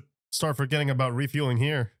think you should start forgetting about refueling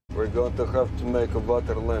here. We're going to have to make a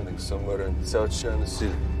water landing somewhere in South China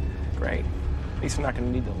Sea. Great. At least we're not going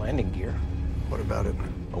to need the landing gear. What about it?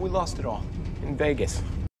 Oh, we lost it all in Vegas.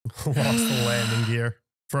 Lost the landing gear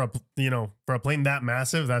for a plane that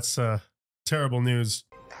massive. That's terrible news.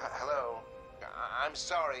 Hello. I'm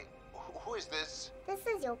sorry. Who is this? This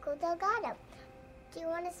is Yoko Delgado. Do you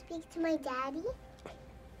want to speak to my daddy?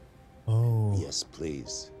 Oh. Yes,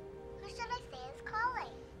 please. Who should I say is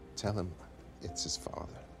calling? Tell him it's his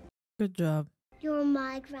father. Good job. You're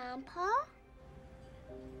my grandpa?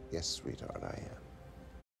 Yes, sweetheart, I am.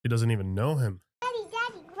 He doesn't even know him. Daddy,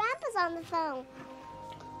 Grandpa's on the phone.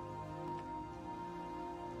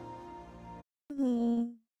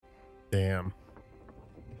 Damn.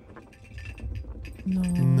 No.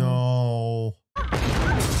 No.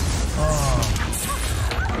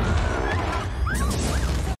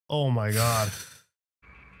 Oh my God.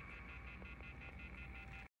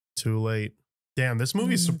 Too late. Damn, this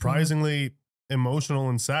movie is surprisingly emotional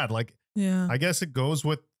and sad. Like, yeah, I guess it comes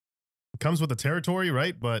with the territory,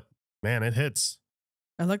 right? But man, it hits.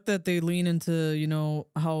 I like that they lean into, you know,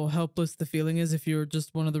 how helpless the feeling is if you're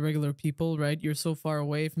just one of the regular people, right? You're so far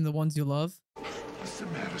away from the ones you love. What's the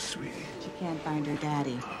matter, sweetie? She can't find her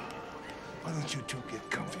daddy. Why don't you two get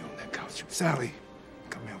comfy on that couch? Sally,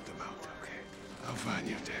 come help them out, okay? I'll find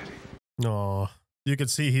your daddy. No, you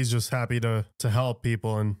could see he's just happy to help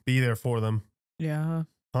people and be there for them. Yeah.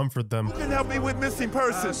 Comfort them. Who can help me with missing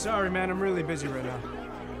persons? Sorry, man. I'm really busy right now.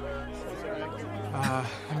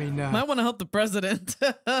 Might want to help the president.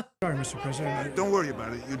 Sorry, Mr. President. Don't worry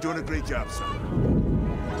about it. You're doing a great job, son.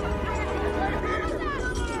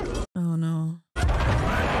 Oh no.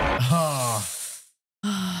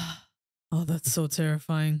 Oh, that's so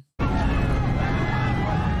terrifying.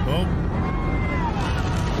 Oh.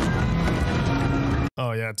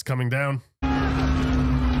 Oh yeah, it's coming down.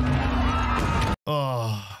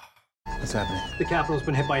 Oh. What's happening? The capital's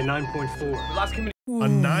been hit by a 9.4. The last community. A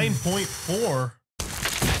 9.4.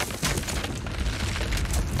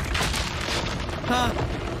 Huh.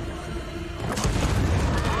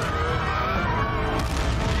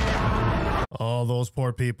 All those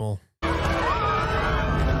poor people.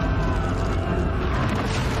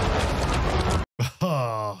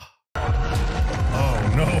 Oh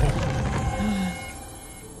no.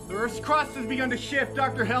 The Earth's crust has begun to shift,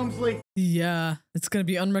 Dr. Helmsley. Yeah, it's gonna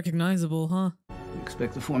be unrecognizable, huh? We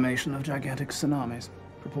expect the formation of gigantic tsunamis,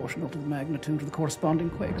 proportional to the magnitude of the corresponding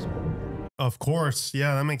quakes. Of course,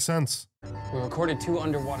 yeah, that makes sense. We recorded 2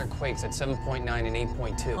 underwater quakes at 7.9 and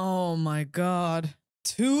 8.2. Oh my God.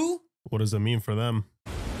 2? What does that mean for them?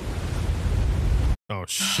 Oh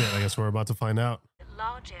shit, I guess we're about to find out.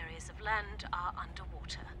 Large areas of land are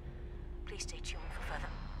underwater. Please stay tuned for further.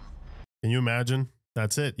 Can you imagine?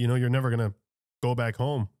 That's it. You know, you're never gonna go back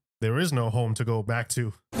home. There is no home to go back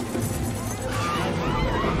to.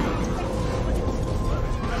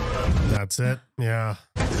 That's it. Yeah.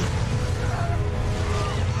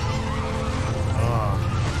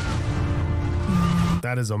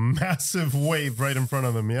 That is a massive wave right in front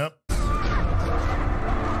of them. Yep.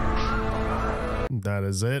 That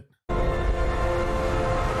is it.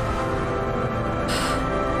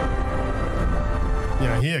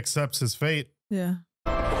 Yeah, he accepts his fate. Yeah.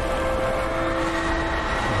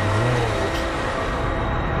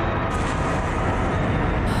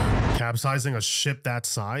 Capsizing a ship that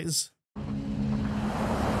size?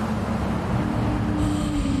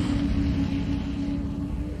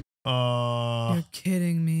 You're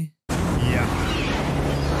kidding me. Yeah.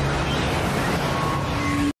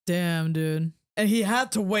 Damn, dude. And he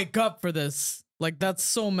had to wake up for this. Like, that's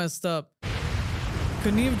so messed up.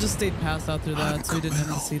 Couldn't he have just stayed passed out through that so he didn't have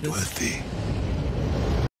to see this?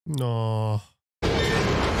 No.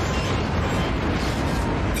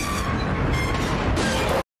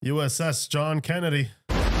 USS John Kennedy.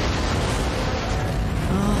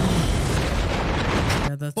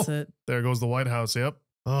 Yeah, that's it. There goes the White House. Yep.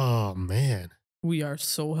 Oh, man. We are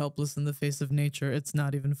so helpless in the face of nature. It's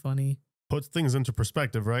not even funny. Puts things into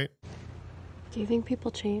perspective, right? Do you think people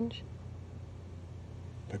change?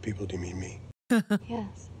 By people, do you mean me?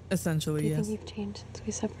 Yes. Essentially, Do you yes. think we've changed since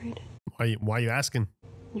we separated? Why are you asking?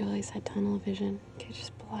 You always had tunnel vision. You could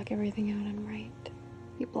just block everything out and write.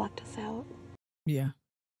 You blocked us out. Yeah.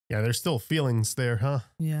 Yeah, there's still feelings there, huh?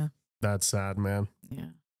 Yeah. That's sad, man. Yeah.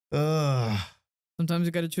 Ugh. Sometimes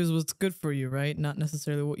you got to choose what's good for you, right? Not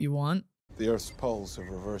necessarily what you want. The Earth's poles have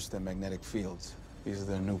reversed their magnetic fields. These are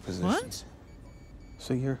their new positions.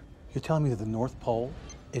 So you're telling me that the North Pole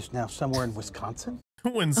is now somewhere in Wisconsin?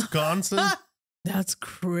 Wisconsin? That's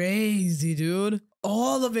crazy, dude.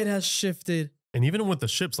 All of it has shifted. And even with the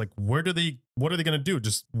ships, like, what are they gonna do?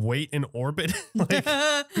 Just wait in orbit? Like,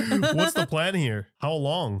 what's the plan here? How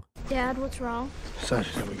long? Dad, what's wrong?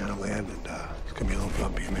 Sasha said we gotta land, and it's gonna be a little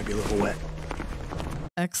bumpy and maybe a little wet.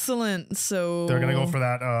 Excellent. So They're gonna go for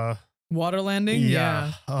that water landing?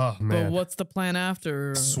 Yeah. Oh man. But what's the plan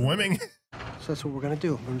after? Swimming? So that's what we're gonna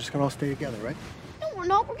do. We're just gonna all stay together, right? No, we're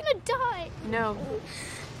not. We're gonna die. No,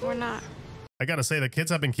 we're not. I gotta say, the kids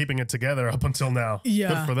have been keeping it together up until now.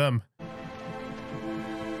 Yeah. Good for them.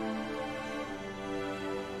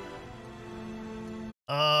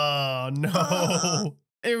 Oh, no.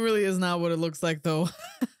 It really is not what it looks like, though.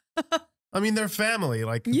 I mean, they're family.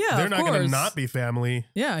 Like, yeah, they're not going to course. not be family.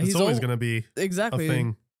 Yeah, it's always going to be exactly a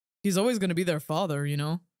thing. He's always going to be their father, you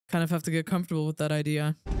know? Kind of have to get comfortable with that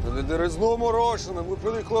idea. There is no more ocean, and we're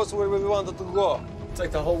pretty close to where we wanted to go. It's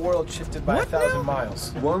like the whole world shifted by 1,000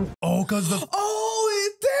 miles. One. Oh, because the... Oh,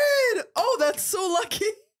 it did! Oh, that's so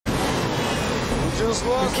lucky. We just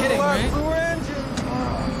lost You're kidding, the right? blue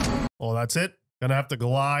engine. Oh, that's it? Gonna have to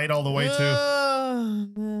glide all the way to...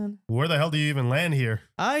 Man. Where the hell do you even land here?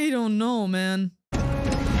 I don't know, man. No,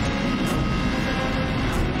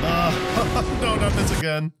 not this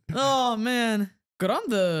again. Oh, man. Good on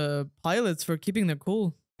the pilots for keeping their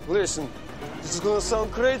cool. Listen, this is gonna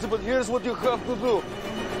sound crazy, but here's what you have to do.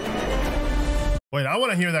 Wait, I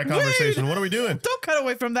want to hear that conversation. What are we doing? Don't cut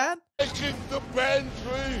away from that. Taking the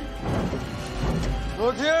Bentley.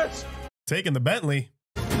 Not yet. Taking the Bentley.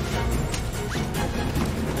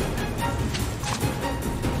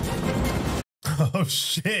 Oh,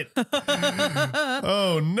 shit.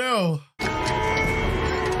 Oh, no.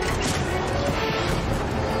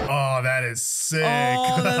 Oh, that is sick.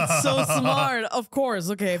 Oh, that's so smart. Of course.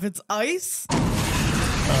 Okay, if it's ice.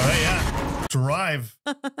 Oh, yeah. Drive.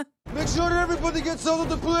 Make sure everybody gets out of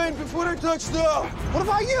the plane before I touch down. What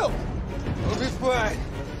about you? I'll be fine.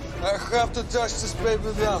 I have to touch this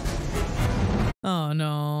baby down. Oh,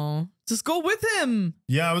 no. Just go with him.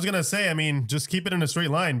 Yeah, I was going to say, I mean, just keep it in a straight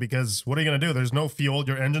line because what are you going to do? There's no fuel.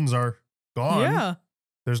 Your engines are gone. Yeah.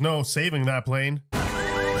 There's no saving that plane.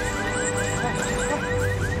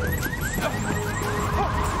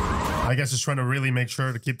 I guess just trying to really make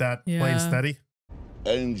sure to keep that plane steady.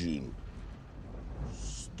 Engine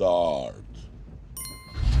start.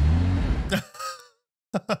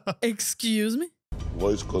 Excuse me?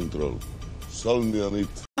 Voice control. Sell me on it.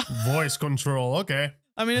 Voice control. Okay.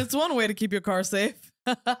 I mean, it's one way to keep your car safe.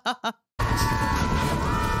 Oh,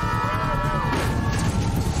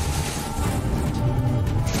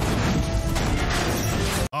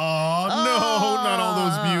 no, not all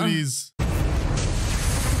those beauties.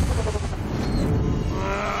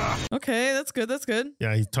 Okay, that's good. That's good.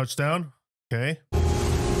 Yeah, he touched down. Okay.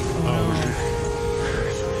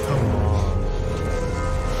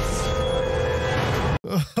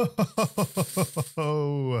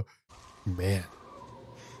 Oh, man.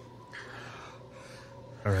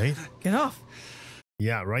 All right. Get off.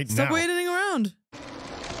 Yeah, right now. Stop waiting around.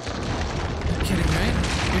 You're kidding, right?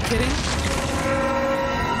 You're kidding?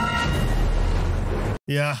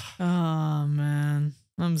 Yeah. Oh, man.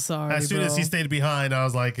 I'm sorry, As soon bro. as he stayed behind, I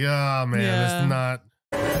was like, oh, man, it's not.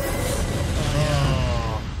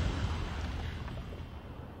 Oh.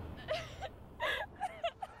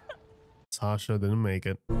 Sasha didn't make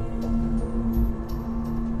it.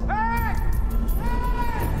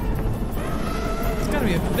 It's gotta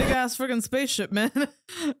be a big-ass friggin' spaceship, man.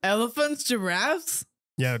 Elephants, giraffes?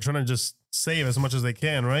 Yeah, they're trying to just save as much as they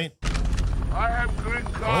can, right? I have green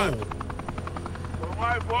card for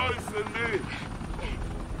my voice and me.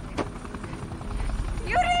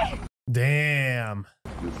 Yuri! Damn.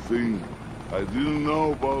 The thing I didn't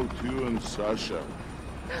know about you and Sasha.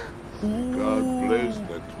 God bless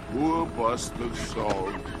that poor bastard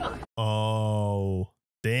soul. Oh,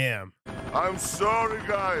 damn. I'm sorry,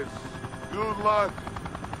 guys. Good luck.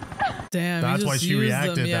 Damn, That's you why just she used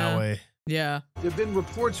reacted them, yeah. that way. Yeah. There have been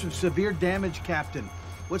reports of severe damage, Captain.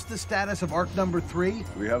 What's the status of Ark number 3?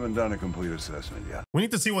 We haven't done a complete assessment yet. We need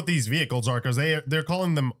to see what these vehicles are because they're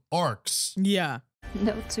calling them arcs. Yeah.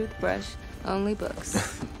 No toothbrush, only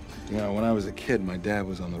books. You know, when I was a kid, my dad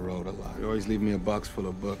was on the road a lot. He'd always leave me a box full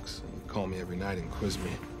of books. He'd call me every night and quiz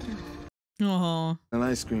me. Oh. An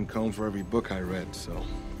ice cream cone for every book I read, so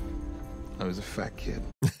I was a fat kid.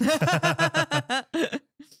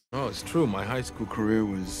 Oh, it's true. My high school career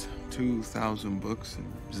was 2,000 books and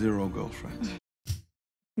 0 girlfriends.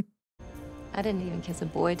 I didn't even kiss a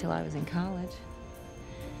boy till I was in college.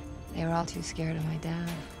 They were all too scared of my dad.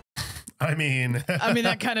 I mean,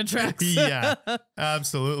 that kind of tracks. Yeah,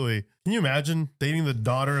 absolutely. Can you imagine dating the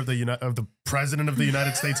daughter of the president of the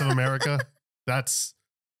United States of America? That's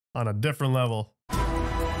on a different level.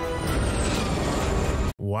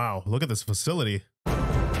 Wow, look at this facility.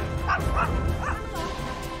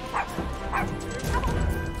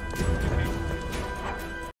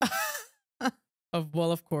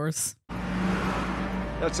 Of course.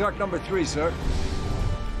 That's arc number 3, sir.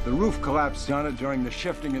 The roof collapsed on it during the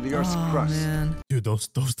shifting of the Earth's crust. Man. Dude, those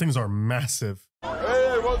things are massive.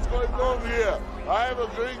 Hey, what's going on here? I have a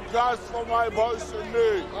green card for my boss and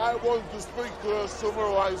me. I want to speak to the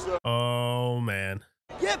supervisor. Oh, man.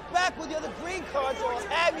 Get back with your other green cards or I'll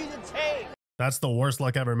have you detained. That's the worst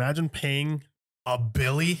luck ever. Imagine paying $1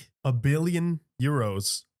 billion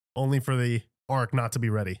euros only for the arc not to be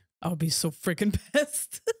ready. I'll be so freaking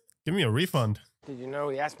pissed. Give me a refund. Did you know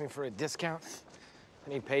he asked me for a discount?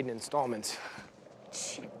 And he paid in installments.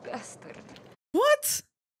 Cheap bastard. What?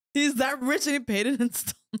 He's that rich and he paid in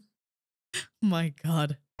installments? My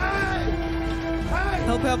God.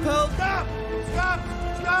 Help, help, help. Stop! Stop!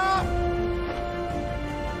 Stop!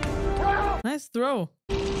 Nice throw.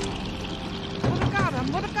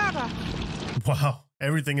 Wow,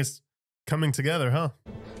 everything is coming together, huh?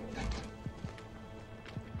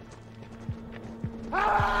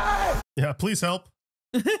 Yeah, please help.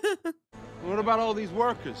 What about all these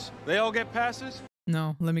workers? They all get passes?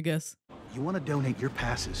 No, let me guess. You want to donate your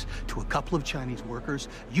passes to a couple of Chinese workers?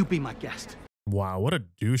 You be my guest. Wow, what a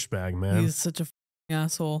douchebag, man. He's such a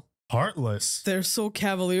asshole. Heartless. They're so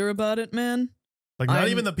cavalier about it, man. Like, not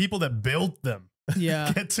even the people that built them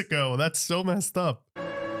Yeah. get to go. That's so messed up.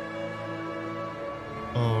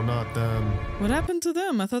 Oh, not them. What happened to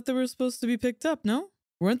them? I thought they were supposed to be picked up, no?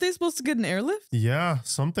 Weren't they supposed to get an airlift? Yeah,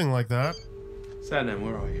 something like that. Sanem,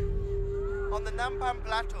 where are you? On the Nampan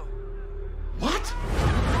Plateau. What?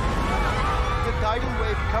 The tidal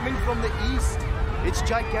wave coming from the east. It's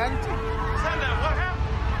gigantic. Sanem, what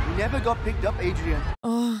happened? We never got picked up, Adrian.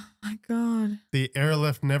 Oh, my God. The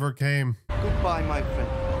airlift never came. Goodbye, my friend.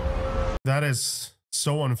 That is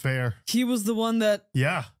so unfair. He was the one that...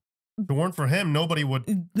 Yeah. If it weren't for him, nobody would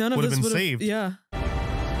None of have us been would have... saved. Yeah.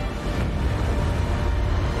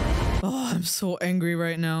 Oh, I'm so angry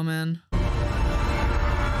right now, man.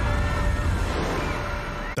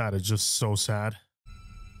 That is just so sad.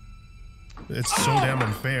 It's so damn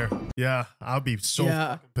unfair. Yeah, I'll be so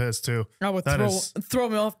fucking pissed too. I would throw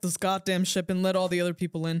me off this goddamn ship and let all the other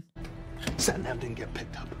people in. Satnam didn't get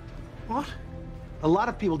picked up. What? A lot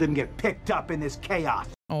of people didn't get picked up in this chaos.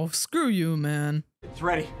 Oh, screw you, man. It's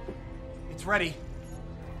ready. It's ready.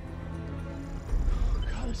 Oh,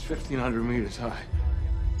 God, it's 1,500 meters high.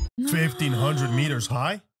 1,500 meters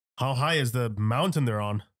high? How high is the mountain they're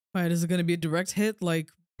on? Right, is it going to be a direct hit? Like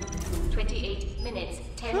 28 minutes,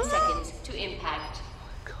 10 seconds to impact.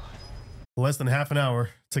 Less than half an hour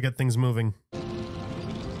to get things moving.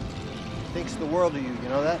 Thinks the world of you, you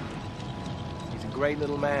know that? He's a great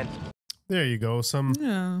little man. There you go.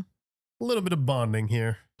 A little bit of bonding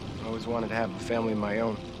here. I always wanted to have a family of my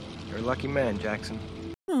own. You're a lucky man, Jackson.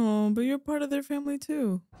 Oh, but you're part of their family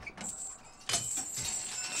too.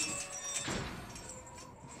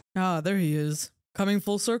 Ah, there he is. Coming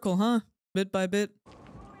full circle, huh? Bit by bit.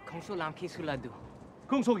 You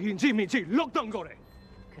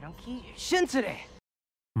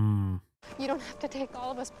don't have to take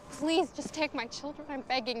all of us. Please, just take my children. I'm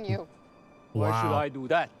begging you. Why should I do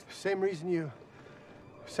that? Same reason you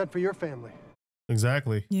said for your family.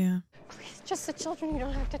 Exactly. Yeah. Please, just the children. You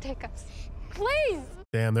don't have to take us. Please.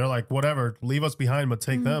 Damn, they're like, whatever, leave us behind, but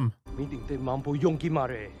take them.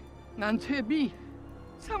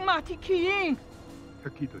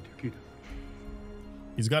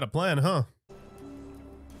 He's got a plan, huh?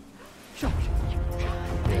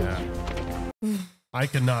 Yeah. I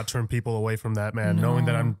cannot turn people away from that, man, knowing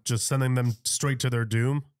that I'm just sending them straight to their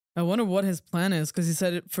doom. I wonder what his plan is, because he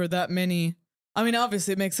said it for that many. I mean,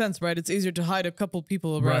 obviously it makes sense, right? It's easier to hide a couple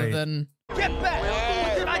people rather than... Get back!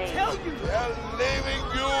 What did I tell you? They're leaving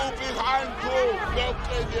you behind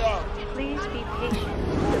too. Please be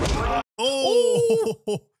patient.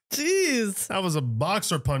 Oh! Jeez! That was a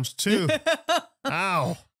boxer punch, too.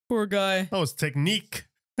 Ow. Poor guy. That was technique.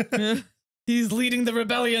 He's leading the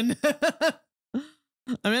rebellion.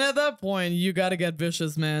 I mean, at that point, you gotta get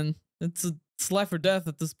vicious, man. It's life or death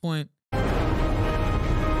at this point. Wow.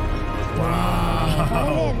 Why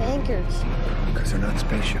do they have anchors? Because they're not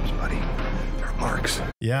spaceships, buddy. They're arcs.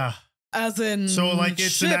 Yeah. As in... So, like,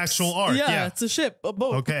 it's ships. an actual arc. Yeah, it's a ship, a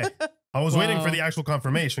boat. Okay. I was waiting for the actual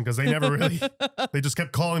confirmation because they never really... They just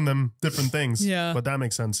kept calling them different things. Yeah. But that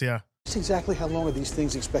makes sense, yeah. Just exactly how long are these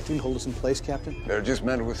things expecting to hold us in place, Captain? They're just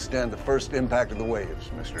meant to withstand the first impact of the waves,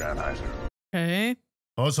 Mr. Anheuser. Okay.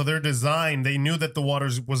 Oh, so they're designed. They knew that the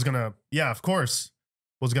waters was gonna, yeah, of course,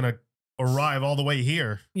 was gonna arrive all the way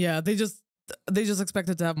here. Yeah, they just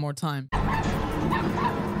expected to have more time.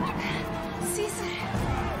 Caesar.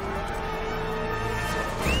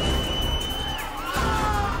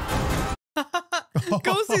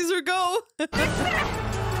 Go, Caesar, go!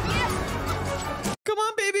 Come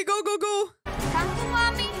on, baby, go, go, go! Come to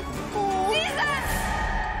mommy.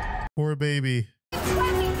 Caesar. Poor baby.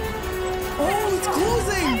 Oh, it's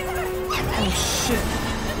closing! Oh shit!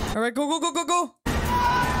 All right, go, go, go, go, go!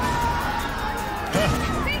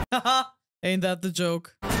 Ain't that the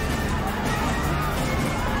joke?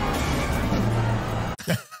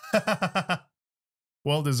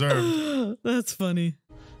 Well deserved. That's funny.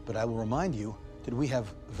 But I will remind you that we have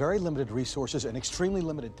very limited resources and extremely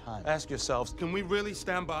limited time. Ask yourselves, can we really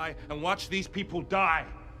stand by and watch these people die?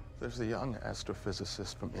 There's a young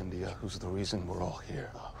astrophysicist from India who's the reason we're all here.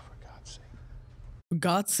 Oh, for God's sake. For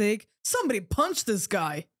God's sake, somebody punch this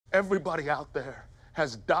guy. Everybody out there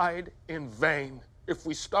has died in vain. If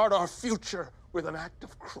we start our future with an act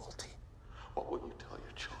of cruelty, what will you tell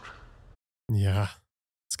your children? Yeah,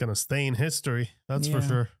 it's gonna stay in history. That's for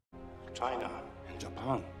sure. China and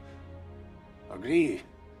Japan agree.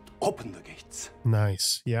 Open the gates.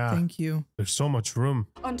 Nice. Yeah. Thank you. There's so much room.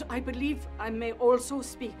 And I believe I may also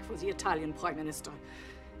speak for the Italian Prime Minister.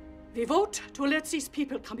 We vote to let these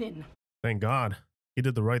people come in. Thank God. He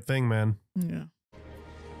did the right thing, man. Yeah.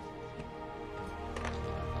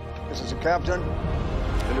 This is the captain.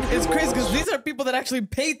 It's crazy because these are people that actually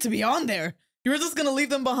paid to be on there. You're just gonna leave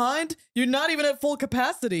them behind? You're not even at full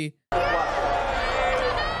capacity.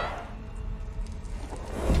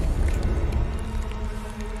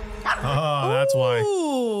 Oh, that's why.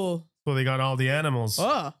 Ooh. So they got all the animals.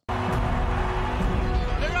 Oh. They're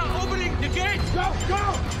not opening the gates! Go, go!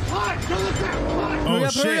 Hide! Go look back! Hide! Oh, Hurry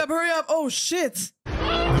up, shit. hurry up, hurry up. Oh, shit. They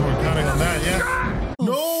were counting on that, yeah. Oh,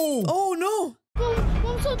 No! Oh, no.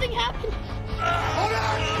 Mom, something happened. Hold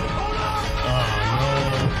on! Hold on!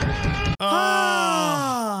 Oh, no.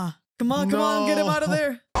 Ah. Come on, come on. Get him out of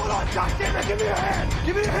there. Hold on, goddammit! Give me your hand!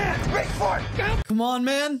 Give me your hand! Reach for it! Come on,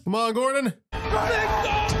 man. Come on, Gordon. No.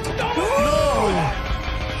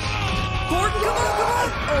 Gordon, come on, come on.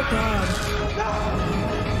 Oh, God.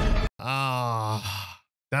 Ah,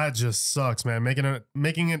 that just sucks, man.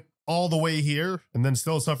 Making it all the way here and then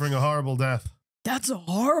still suffering a horrible death. That's a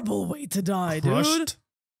horrible way to die, dude. Crushed.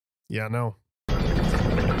 Yeah, no.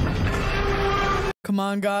 Come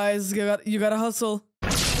on, guys. You gotta hustle. Oh,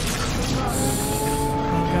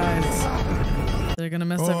 guys. They're gonna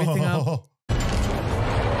mess everything up.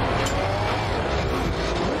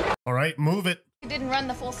 All right, move it. We didn't run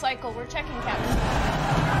the full cycle. We're checking, Captain.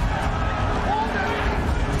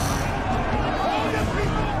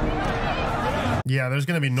 Yeah, there's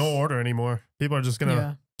gonna be no order anymore. People are just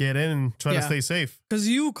gonna get in and try to stay safe. Because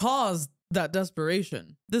you caused that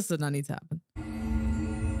desperation. This did not need to happen.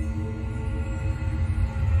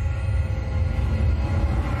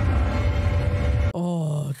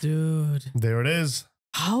 Oh, dude. There it is.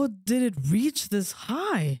 How did it reach this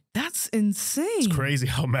high? That's insane. It's crazy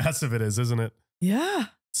how massive it is, isn't it? Yeah.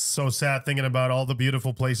 It's so sad thinking about all the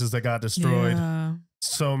beautiful places that got destroyed. Yeah.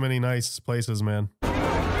 So many nice places, man.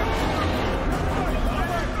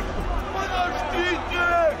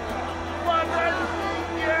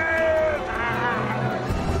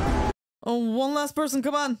 Oh, one last person.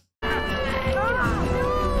 Come on.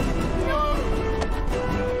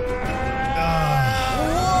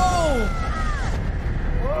 Whoa!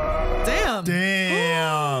 Damn.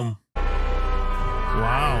 Damn.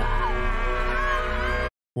 Wow.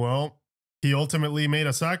 Well, he ultimately made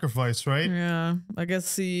a sacrifice, right? Yeah. I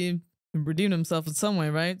guess he redeemed himself in some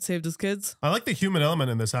way, right? Saved his kids. I like the human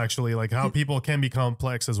element in this, actually, like how people can be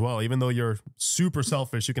complex as well. Even though you're super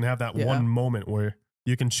selfish, you can have that one moment where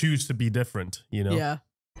you can choose to be different, you know? Yeah.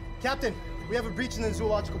 Captain, we have a breach in the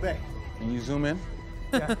zoological bay. Can you zoom in?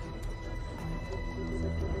 Yeah.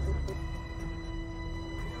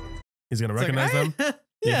 He's gonna recognize them?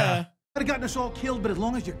 Yeah. Could have gotten us all killed, but as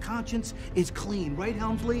long as your conscience is clean, right,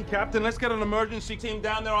 Helmsley? Captain, let's get an emergency team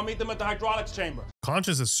down there. I'll meet them at the hydraulics chamber.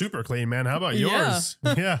 Conscience is super clean, man. How about Yeah. yours?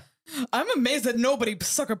 Yeah. I'm amazed that nobody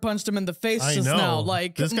sucker punched him in the face I just know. now.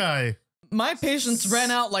 Like This guy. My patience ran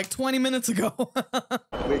out like 20 minutes ago.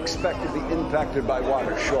 We expect to be impacted by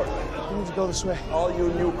water shortly. We need to go this way. All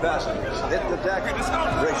you new passengers, hit the deck.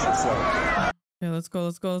 Brace yourselves. Yeah, let's go,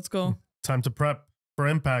 let's go, let's go. Time to prep for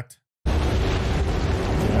impact.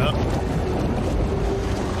 Yep.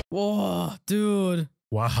 Whoa, dude.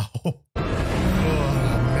 Wow. Oh,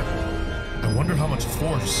 how much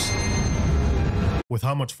force. With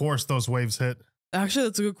how much force those waves hit. Actually,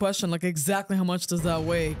 that's a good question. Like, exactly how much does that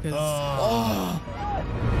weigh?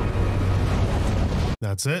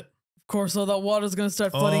 That's it. Of course, all that water's gonna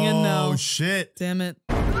start flooding in now. Oh shit! Damn it!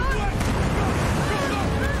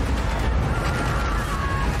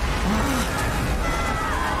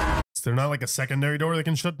 Is there not like a secondary door that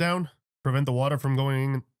can shut down, prevent the water from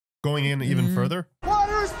going in even further?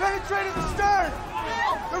 Water is penetrating the stern.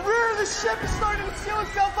 The rear of the ship is starting to seal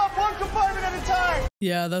itself up one compartment at a time.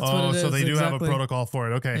 Yeah, that's what it is. So they do have a exactly. protocol for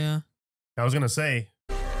it. Okay. Yeah. I was gonna say.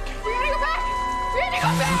 We gotta go back. We gotta go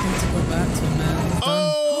I back. need to go back to him, man. He's done.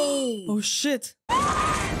 Oh! Oh shit!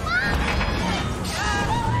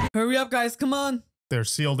 Hurry up, guys! Come on! They're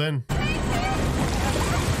sealed in.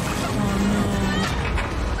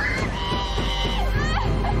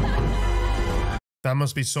 That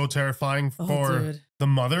must be so terrifying for the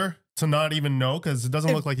mother to not even know, because it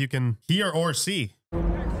doesn't look like you can hear or see.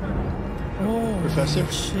 Oh, Professor?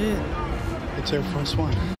 Shit. It's Air Force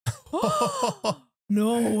One.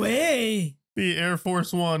 No way. The Air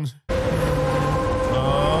Force One.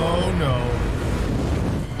 Oh no.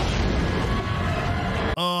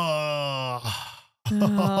 Oh.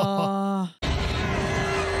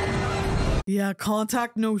 Yeah,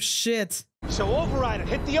 contact, no shit. So override it.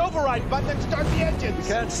 Hit the override button and start the engines. We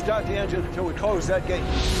can't start the engine until we close that gate.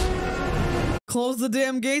 Close the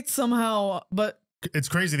damn gate somehow, but It's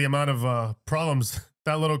crazy the amount of problems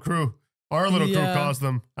that little crew, our little crew caused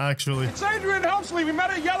them, actually. It's Adrian Helmsley. We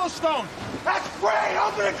met at Yellowstone. That's great.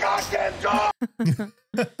 Open the goddamn door.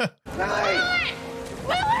 Lily!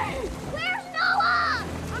 Lily! Where's Noah?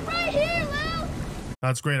 I'm right here, Lou.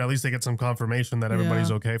 That's great. At least they get some confirmation that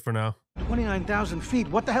everybody's okay for now. 29,000 feet.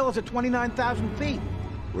 What the hell is it? 29,000 feet.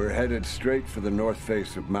 We're headed straight for the north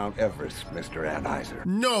face of Mount Everest, Mr. Anheuser.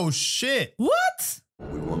 No shit. What?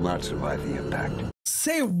 We will not survive the impact.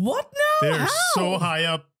 Say what now? They're How? so high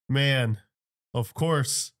up, man. Of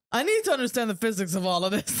course. I need to understand the physics of all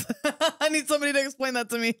of this. I need somebody to explain that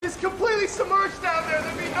to me. It's completely submerged down there.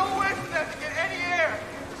 There'd be no way for them to get any air.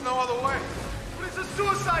 There's no other way. But it's a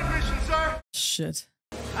suicide mission, sir. Shit.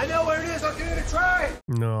 I know where it is. I'll give it a try.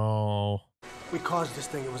 No. We caused this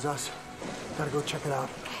thing. It was us. Gotta go check it out.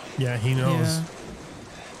 Yeah, he knows. Yeah.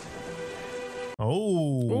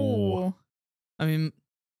 Oh. I mean,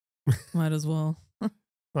 might as well.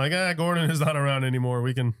 Like, Gordon is not around anymore.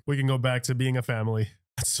 We can go back to being a family.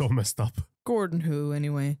 That's so messed up. Gordon who,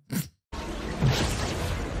 anyway?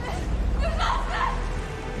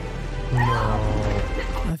 No.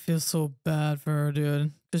 I feel so bad for her,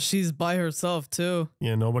 dude. Because she's by herself, too.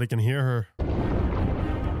 Yeah, nobody can hear her.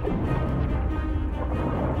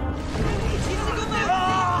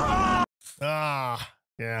 Ah,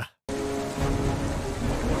 yeah.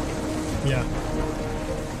 Yeah.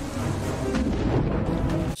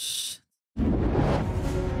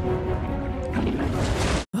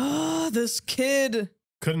 Ah, this kid.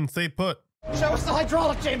 Couldn't stay put. Show us the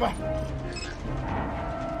hydraulic chamber.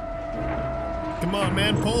 Come on,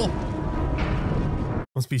 man, pull.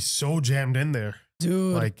 Must be so jammed in there.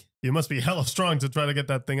 Dude. Like, you must be hella strong to try to get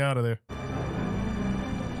that thing out of there.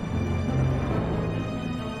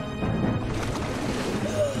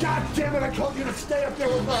 God damn it, I told you to stay up there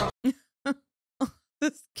with her.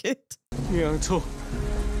 This kid. 미안해.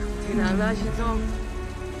 지나가시던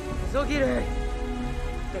속이래.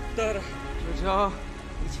 따라 저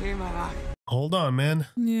이제 마라. Hold on, man.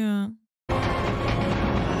 Yeah.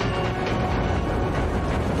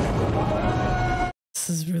 This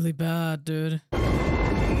is really bad, dude. Come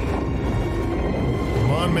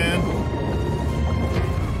on, man.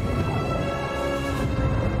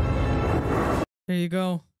 There you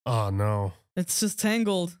go. Oh, no. It's just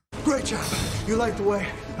tangled. Great job. You light the way,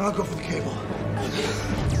 and I'll go for the cable.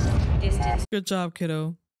 Good job,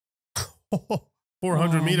 kiddo.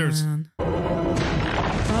 400 meters. Man.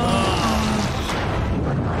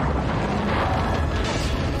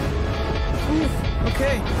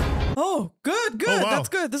 Okay. Oh, good, good. Oh, wow. That's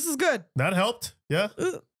good. This is good. That helped. Yeah.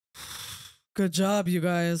 Good job, you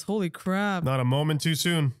guys. Holy crap. Not a moment too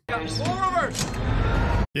soon. Full reverse.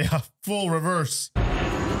 Yeah, full reverse.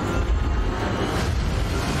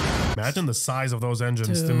 Imagine the size of those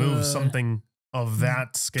engines to move something of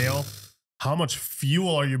that scale. How much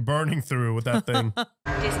fuel are you burning through with that thing?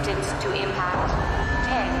 Distance to impact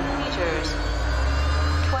 10 meters.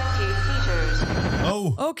 20 meters.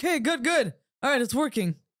 Oh. Okay, good, good. All right, it's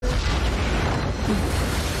working.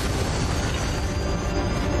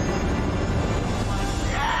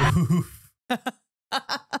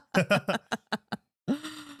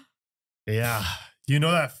 Yeah. You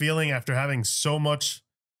know that feeling after having so much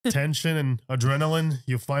tension and adrenaline,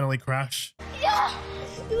 you finally crash? Yeah!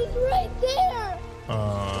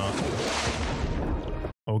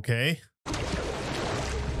 Okay.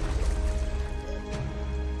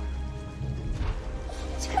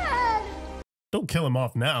 Don't kill him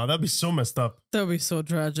off now. That'd be so messed up. That would be so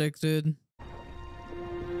tragic, dude.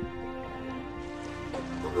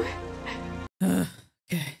 Okay.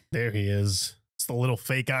 There he is. It's the little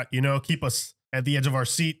fake out, you know, keep us at the edge of our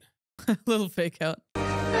seat. Little fake out.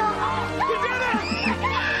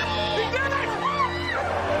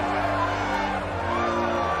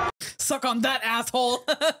 Suck on that, asshole.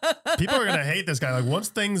 People are gonna hate this guy. Like once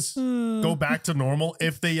things go back to normal,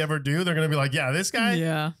 if they ever do, they're gonna be like, yeah, this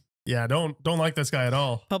guy. Yeah, don't like this guy at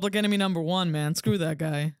all. Public enemy number one, man. Screw that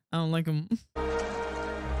guy. I don't like him.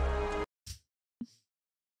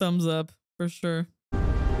 Thumbs up for sure.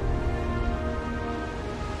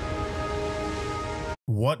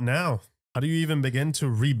 What now? How do you even begin to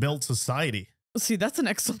rebuild society? See, that's an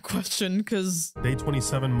excellent question because day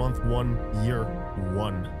 27, month 1, year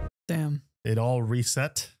 1. Damn. It all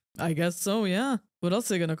reset? I guess so, yeah. What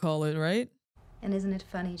else are they gonna call it, right? And isn't it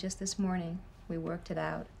funny, just this morning, we worked it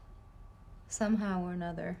out. Somehow or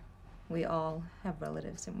another, we all have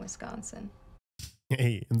relatives in Wisconsin.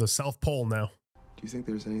 Hey, in the South Pole now. Do you think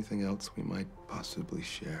there's anything else we might possibly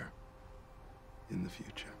share in the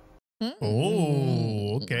future?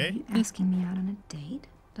 Oh, okay. Are you asking me out on a date,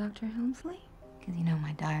 Dr. Helmsley? Because you know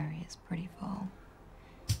my diary is pretty full.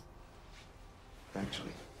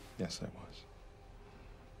 Actually, yes, I was.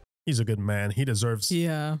 He's a good man. He deserves,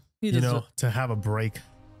 yeah, you know, to have a break.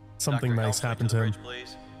 Something nice happened to him.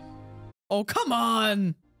 Please. Oh, come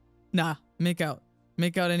on. Nah, make out.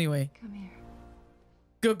 Make out anyway. Come here.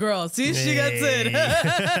 Good girl. See, she gets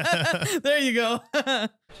it. There you go.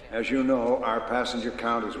 As you know, our passenger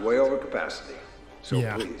count is way over capacity. So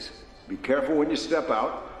please, be careful when you step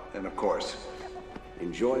out. And of course,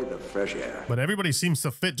 enjoy the fresh air. But everybody seems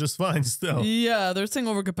to fit just fine still. Yeah, they're saying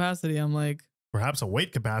over capacity. I'm like. Perhaps a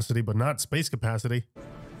weight capacity, but not space capacity.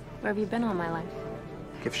 Where have you been all my life?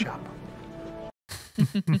 Gift shop.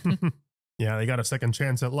 Yeah, they got a second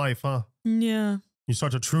chance at life, huh? Yeah. You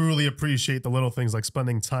start to truly appreciate the little things like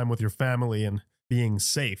spending time with your family and being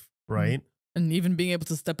safe, right? And even being able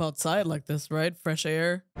to step outside like this, right? Fresh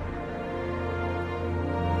air.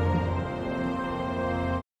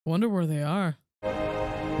 Wonder where they are.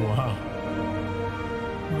 Wow.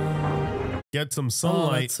 Get some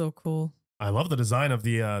sunlight. Oh, that's so cool. I love the design of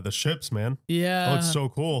the ships, man. Yeah. It looks so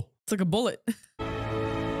cool. It's like a bullet.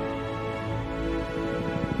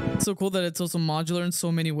 It's so cool that it's also modular in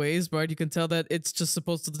so many ways, right? You can tell that it's just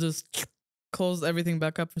supposed to just close everything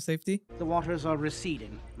back up for safety. The waters are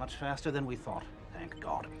receding much faster than we thought, thank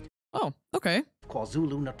God. Oh, okay.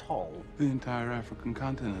 KwaZulu-Natal. The entire African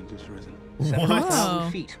continent has risen.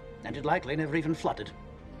 7,000 feet, and it likely never even flooded.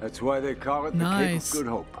 That's why they call it the Cape of Good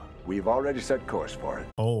Hope. We've already set course for it.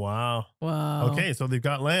 Oh, wow. Wow. Okay, so they've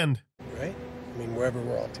got land. Right? I mean, wherever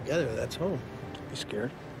we're all together, that's home. Don't be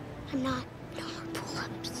scared. I'm not. No more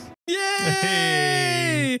pull-ups.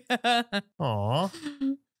 Yay! Aw.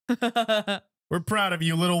 We're proud of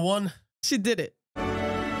you, little one. She did it. There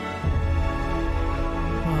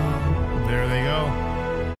they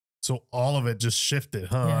go. So all of it just shifted,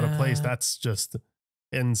 huh? Out of place. That's just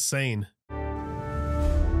insane.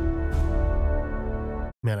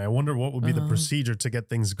 Man, I wonder what would be the procedure to get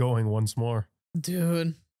things going once more.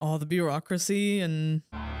 Dude, all the bureaucracy and...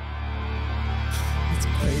 It's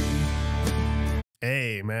crazy.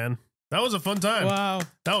 Hey, man. That was a fun time. Wow.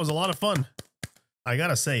 That was a lot of fun. I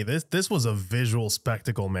gotta say, this was a visual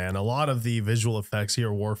spectacle, man. A lot of the visual effects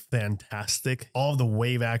here were fantastic. All of the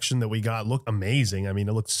wave action that we got looked amazing. I mean,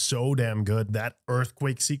 it looked so damn good. That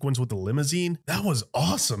earthquake sequence with the limousine, that was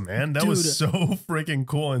awesome, man. That was so freaking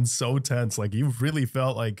cool and so tense. Like, you really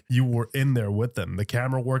felt like you were in there with them. The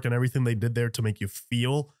camera work and everything they did there to make you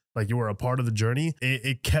feel like you were a part of the journey,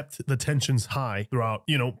 it kept the tensions high throughout,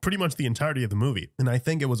 you know, pretty much the entirety of the movie. And I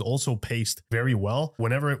think it was also paced very well.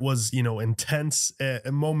 Whenever it was, you know, intense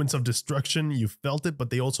moments of destruction, you felt it, but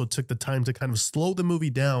they also took the time to kind of slow the movie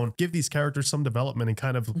down, give these characters some development and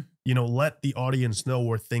kind of, you know, let the audience know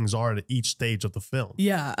where things are at each stage of the film.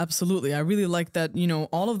 Yeah, absolutely. I really like that, you know,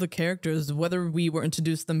 all of the characters, whether we were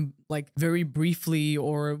introduced them like very briefly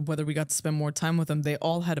or whether we got to spend more time with them, they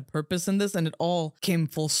all had a purpose in this and it all came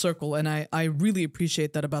full circle. And I really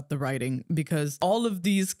appreciate that about the writing because all of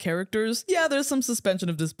these characters, yeah, there's some suspension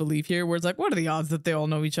of disbelief here where it's like, what are the odds that they all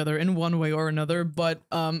know each other in one way or another? But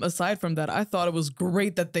aside from that, I thought it was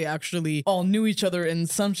great that they actually all knew each other in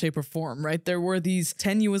some shape or form, right? There were these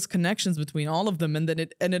tenuous connections between all of them and then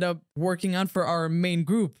it ended up working out for our main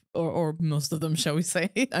group or most of them, shall we say.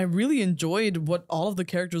 I really enjoyed what all of the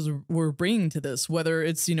characters were bringing to this, whether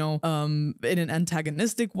it's, you know, in an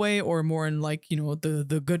antagonistic way or more in like, you know,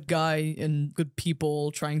 the good guy and good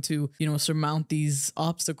people trying to, you know, surmount these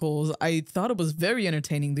obstacles. I thought it was very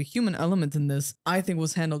entertaining. The human element in this, I think,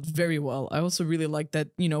 was handled very well. I also really liked that,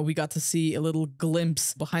 you know, we got to see a little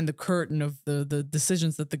glimpse behind the curtain of the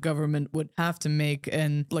decisions that the government would have to make,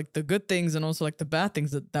 and like the good things and also like the bad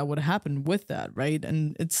things that would happen with that, right?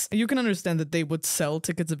 And it's, you can understand that they would sell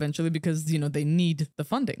tickets eventually because, you know, they need the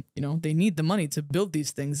funding, you know, they need the money to build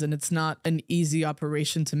these things, and it's not an easy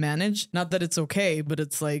operation to manage. Not that it's okay, but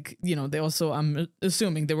it's like, you know, they also, I'm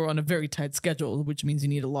assuming they were on a very tight schedule, which means you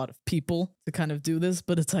need a lot of people to kind of do this.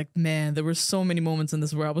 But it's like, man, there were so many moments in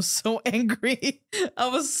this where I was so angry. I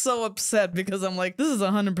was so upset because I'm like, this is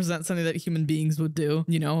 100% something that human beings would do,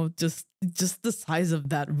 you know, just the size of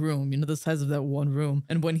that room, you know, the size of that one room.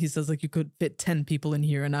 And when he says like you could fit 10 people in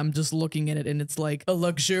here, and I'm just looking at it and it's like a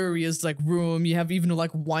luxurious like room, you have even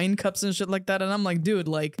like wine cups and shit like that, and I'm like, dude,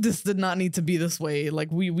 like this did not need to be this way.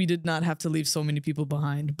 Like we did not have to leave so many people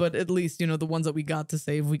behind, but at least, you know, the ones that we got to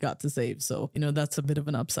save, we got to save. So, you know, that's a bit of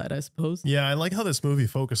an upside, I suppose. Yeah, I like how this movie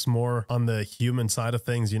focused more on the human side of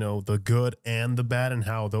things, you know, the good and the bad, and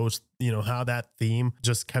how those, you know, how that theme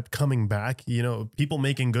just kept coming back, you know, people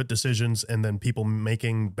making good decisions and then people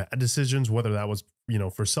making bad decisions, whether that was, you know,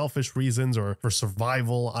 for selfish reasons or for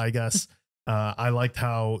survival, I guess. I liked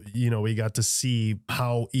how, you know, we got to see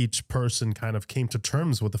how each person kind of came to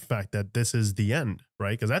terms with the fact that this is the end,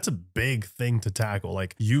 right? Because that's a big thing to tackle,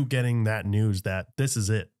 like you getting that news that this is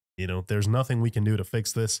it. You know, there's nothing we can do to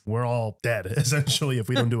fix this. We're all dead, essentially, if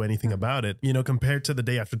we don't do anything about it. You know, compared to The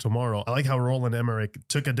Day After Tomorrow, I like how Roland Emmerich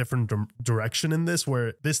took a different direction in this,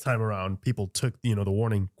 where this time around, people took, you know, the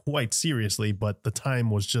warning quite seriously, but the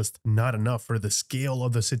time was just not enough for the scale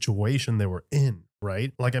of the situation they were in.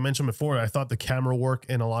 Right? Like I mentioned before, I thought the camera work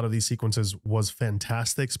in a lot of these sequences was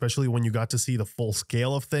fantastic, especially when you got to see the full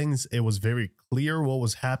scale of things. It was very clear what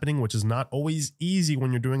was happening, which is not always easy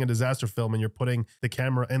when you're doing a disaster film and you're putting the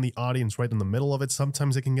camera and the audience right in the middle of it.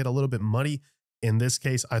 Sometimes it can get a little bit muddy. In this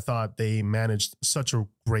case, I thought they managed such a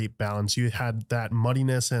great balance. You had that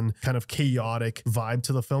muddiness and kind of chaotic vibe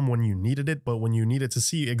to the film when you needed it, but when you needed to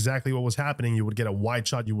see exactly what was happening, you would get a wide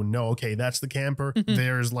shot. You would know, okay, that's the camper.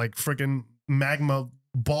 There's like freaking magma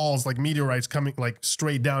balls, like meteorites coming like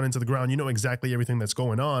straight down into the ground. You know exactly everything that's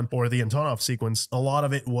going on. Or the Antonov sequence, a lot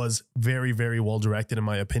of it was very, very well directed, in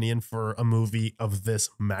my opinion, for a movie of this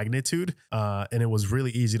magnitude. And it was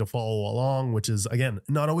really easy to follow along, which is, again,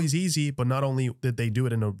 not always easy, but not only did they do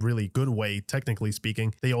it in a really good way, technically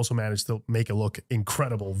speaking, they also managed to make it look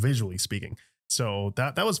incredible, visually speaking. So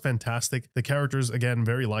that was fantastic. The characters, again,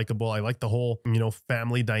 very likable. I like the whole, you know,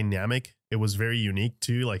 family dynamic. It was very unique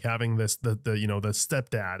too, like having this, the you know, the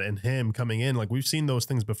stepdad and him coming in. Like we've seen those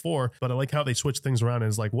things before, but I like how they switched things around. And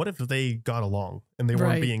it's like, what if they got along and they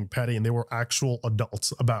weren't being petty and they were actual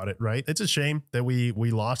adults about it, right? It's a shame that we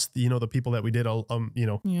lost, you know, the people that we did,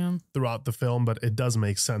 you know, throughout the film, but it does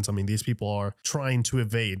make sense. I mean, these people are trying to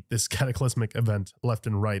evade this cataclysmic event left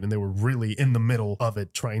and right, and they were really in the middle of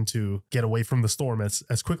it, trying to get away from the storm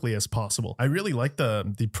as quickly as possible. I really liked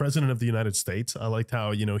the president of the United States. I liked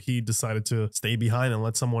how, you know, he decided to stay behind and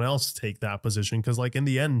let someone else take that position, because like in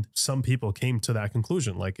the end, some people came to that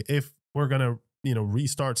conclusion, like if we're gonna, you know,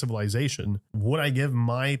 restart civilization, would I give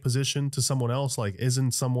my position to someone else? Like,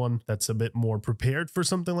 isn't someone that's a bit more prepared for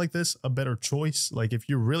something like this a better choice? Like if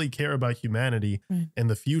you really care about humanity and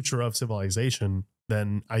the future of civilization,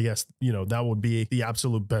 then I guess, you know, that would be the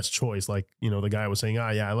absolute best choice. Like, you know, the guy was saying,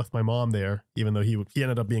 yeah, I left my mom there, even though he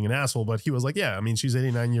ended up being an asshole, but he was like, yeah, I mean, she's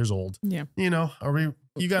 89 years old. Yeah. You know,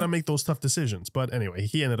 you got to make those tough decisions. But anyway,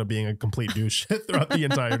 he ended up being a complete douche throughout the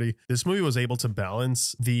entirety. This movie was able to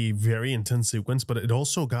balance the very intense sequence, but it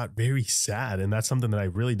also got very sad. And that's something that I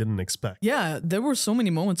really didn't expect. Yeah, there were so many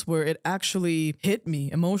moments where it actually hit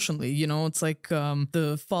me emotionally. You know, it's like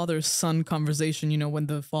the father-son conversation, you know, when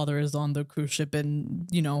the father is on the cruise ship and,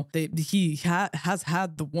 you know, he has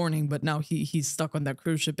had the warning, but now he's stuck on that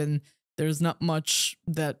cruise ship and there's not much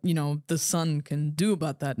that, you know, the son can do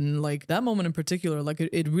about that. And like that moment in particular, like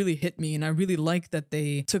it really hit me. And I really like that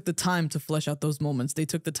they took the time to flesh out those moments. They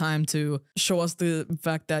took the time to show us the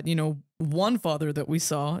fact that, you know, one father that we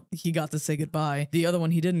saw, he got to say goodbye. The other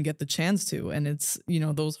one, he didn't get the chance to. And it's, you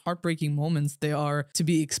know, those heartbreaking moments, they are to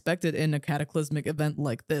be expected in a cataclysmic event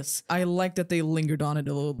like this. I like that they lingered on it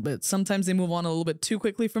a little bit. Sometimes they move on a little bit too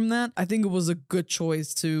quickly from that. I think it was a good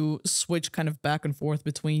choice to switch kind of back and forth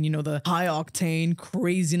between, you know, the high octane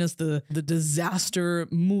craziness, the disaster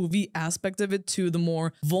movie aspect of it, to the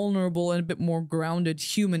more vulnerable and a bit more grounded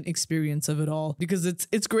human experience of it all. Because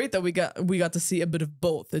it's great that we got to see a bit of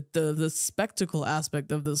both. The spectacle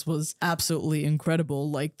aspect of this was absolutely incredible.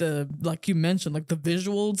 Like you mentioned, like the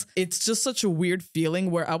visuals, it's just such a weird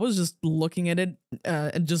feeling where I was just looking at it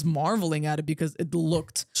and just marveling at it because it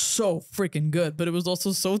looked so freaking good, but it was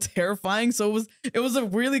also so terrifying. So it was a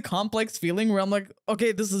really complex feeling where I'm like,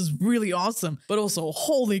 okay, this is really awesome, but also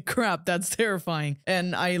holy crap, that's terrifying.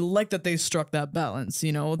 And I like that they struck that balance,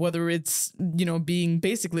 you know, whether it's, you know, being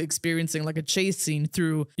basically experiencing like a chase scene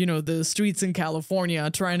through, you know, the streets in California,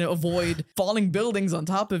 trying to avoid falling buildings on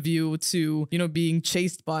top of you, to, you know, being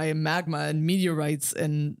chased by magma and meteorites,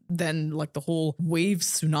 and then like the whole wave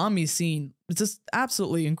tsunami scene. It's just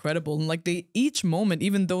absolutely incredible. And like each moment,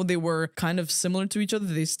 even though they were kind of similar to each other,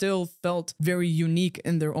 they still felt very unique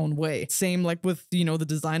in their own way. Same like with, you know, the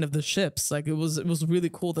design of the ships. Like it was really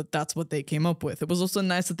cool that that's what they came up with. It was also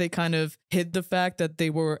nice that they kind of hid the fact that they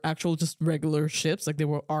were actual just regular ships, like they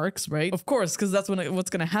were arcs, right? Of course, because that's what's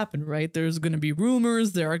going to happen, right? There's going to be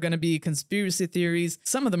rumors, there are going to be conspiracy theories.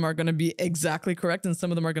 Some of them are going to be exactly correct and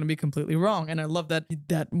some of them are going to be completely wrong. And I love that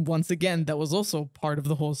once again, that was also part of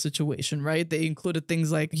the whole situation, right? They included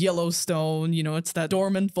things like Yellowstone, you know, it's that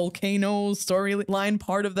dormant volcano storyline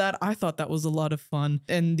part of that. I thought that was a lot of fun.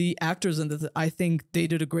 And the actors in this, I think they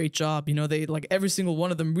did a great job. You know, they like every single one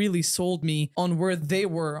of them really sold me on where they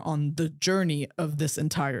were on the journey of this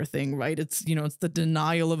entire thing, right? It's, you know, it's the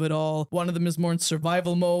denial of it all. One of them is more in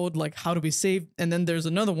survival mode, like how do we save? And then there's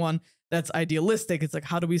another one that's idealistic. It's like,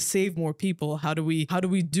 how do we save more people? How do we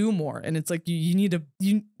do more? And it's like you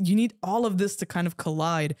need all of this to kind of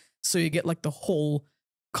collide, so you get like the whole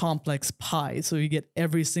complex pie, so you get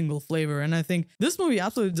every single flavor. And I think this movie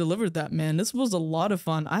absolutely delivered that, man. This was a lot of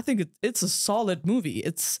fun. I think it's a solid movie.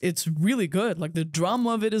 It's really good. Like the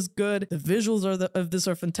drama of it is good, the visuals of this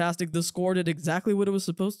are fantastic, the score did exactly what it was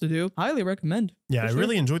supposed to do. Highly recommend. Yeah, I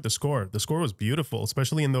really enjoyed the score. The score was beautiful,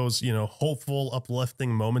 especially in those, you know, hopeful,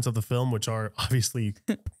 uplifting moments of the film, which are obviously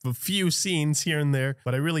a few scenes here and there,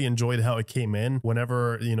 but I really enjoyed how it came in.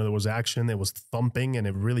 Whenever, you know, there was action, it was thumping, and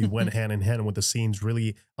it really went hand in hand with the scenes,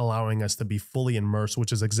 really allowing us to be fully immersed,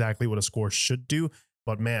 which is exactly what a score should do.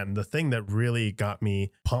 But man, the thing that really got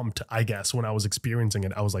me pumped, I guess, when I was experiencing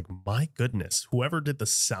it, I was like, my goodness, whoever did the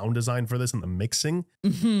sound design for this and the mixing,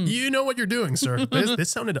 you know what you're doing, sir.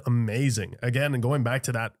 This sounded amazing. Again, and going back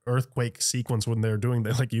to that earthquake sequence when they're doing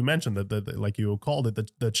the, like you mentioned, the like you called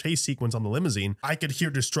it, the chase sequence on the limousine, I could hear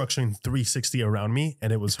destruction 360 around me,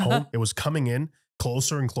 and it was home. It was coming in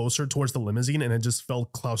closer and closer towards the limousine, and it just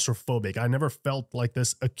felt claustrophobic. I never felt like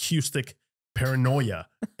this acoustic paranoia,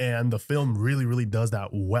 and the film really does that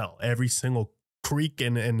well. Every single creak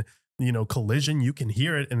and you know, collision, you can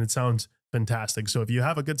hear it, and it sounds fantastic. So if you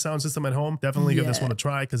have a good sound system at home, definitely give this one a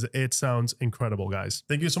try, because it sounds incredible, guys.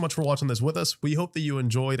 Thank you so much for watching this with us. We hope that you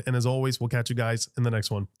enjoyed, and as always, we'll catch you guys in the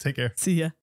next one. Take care. See ya.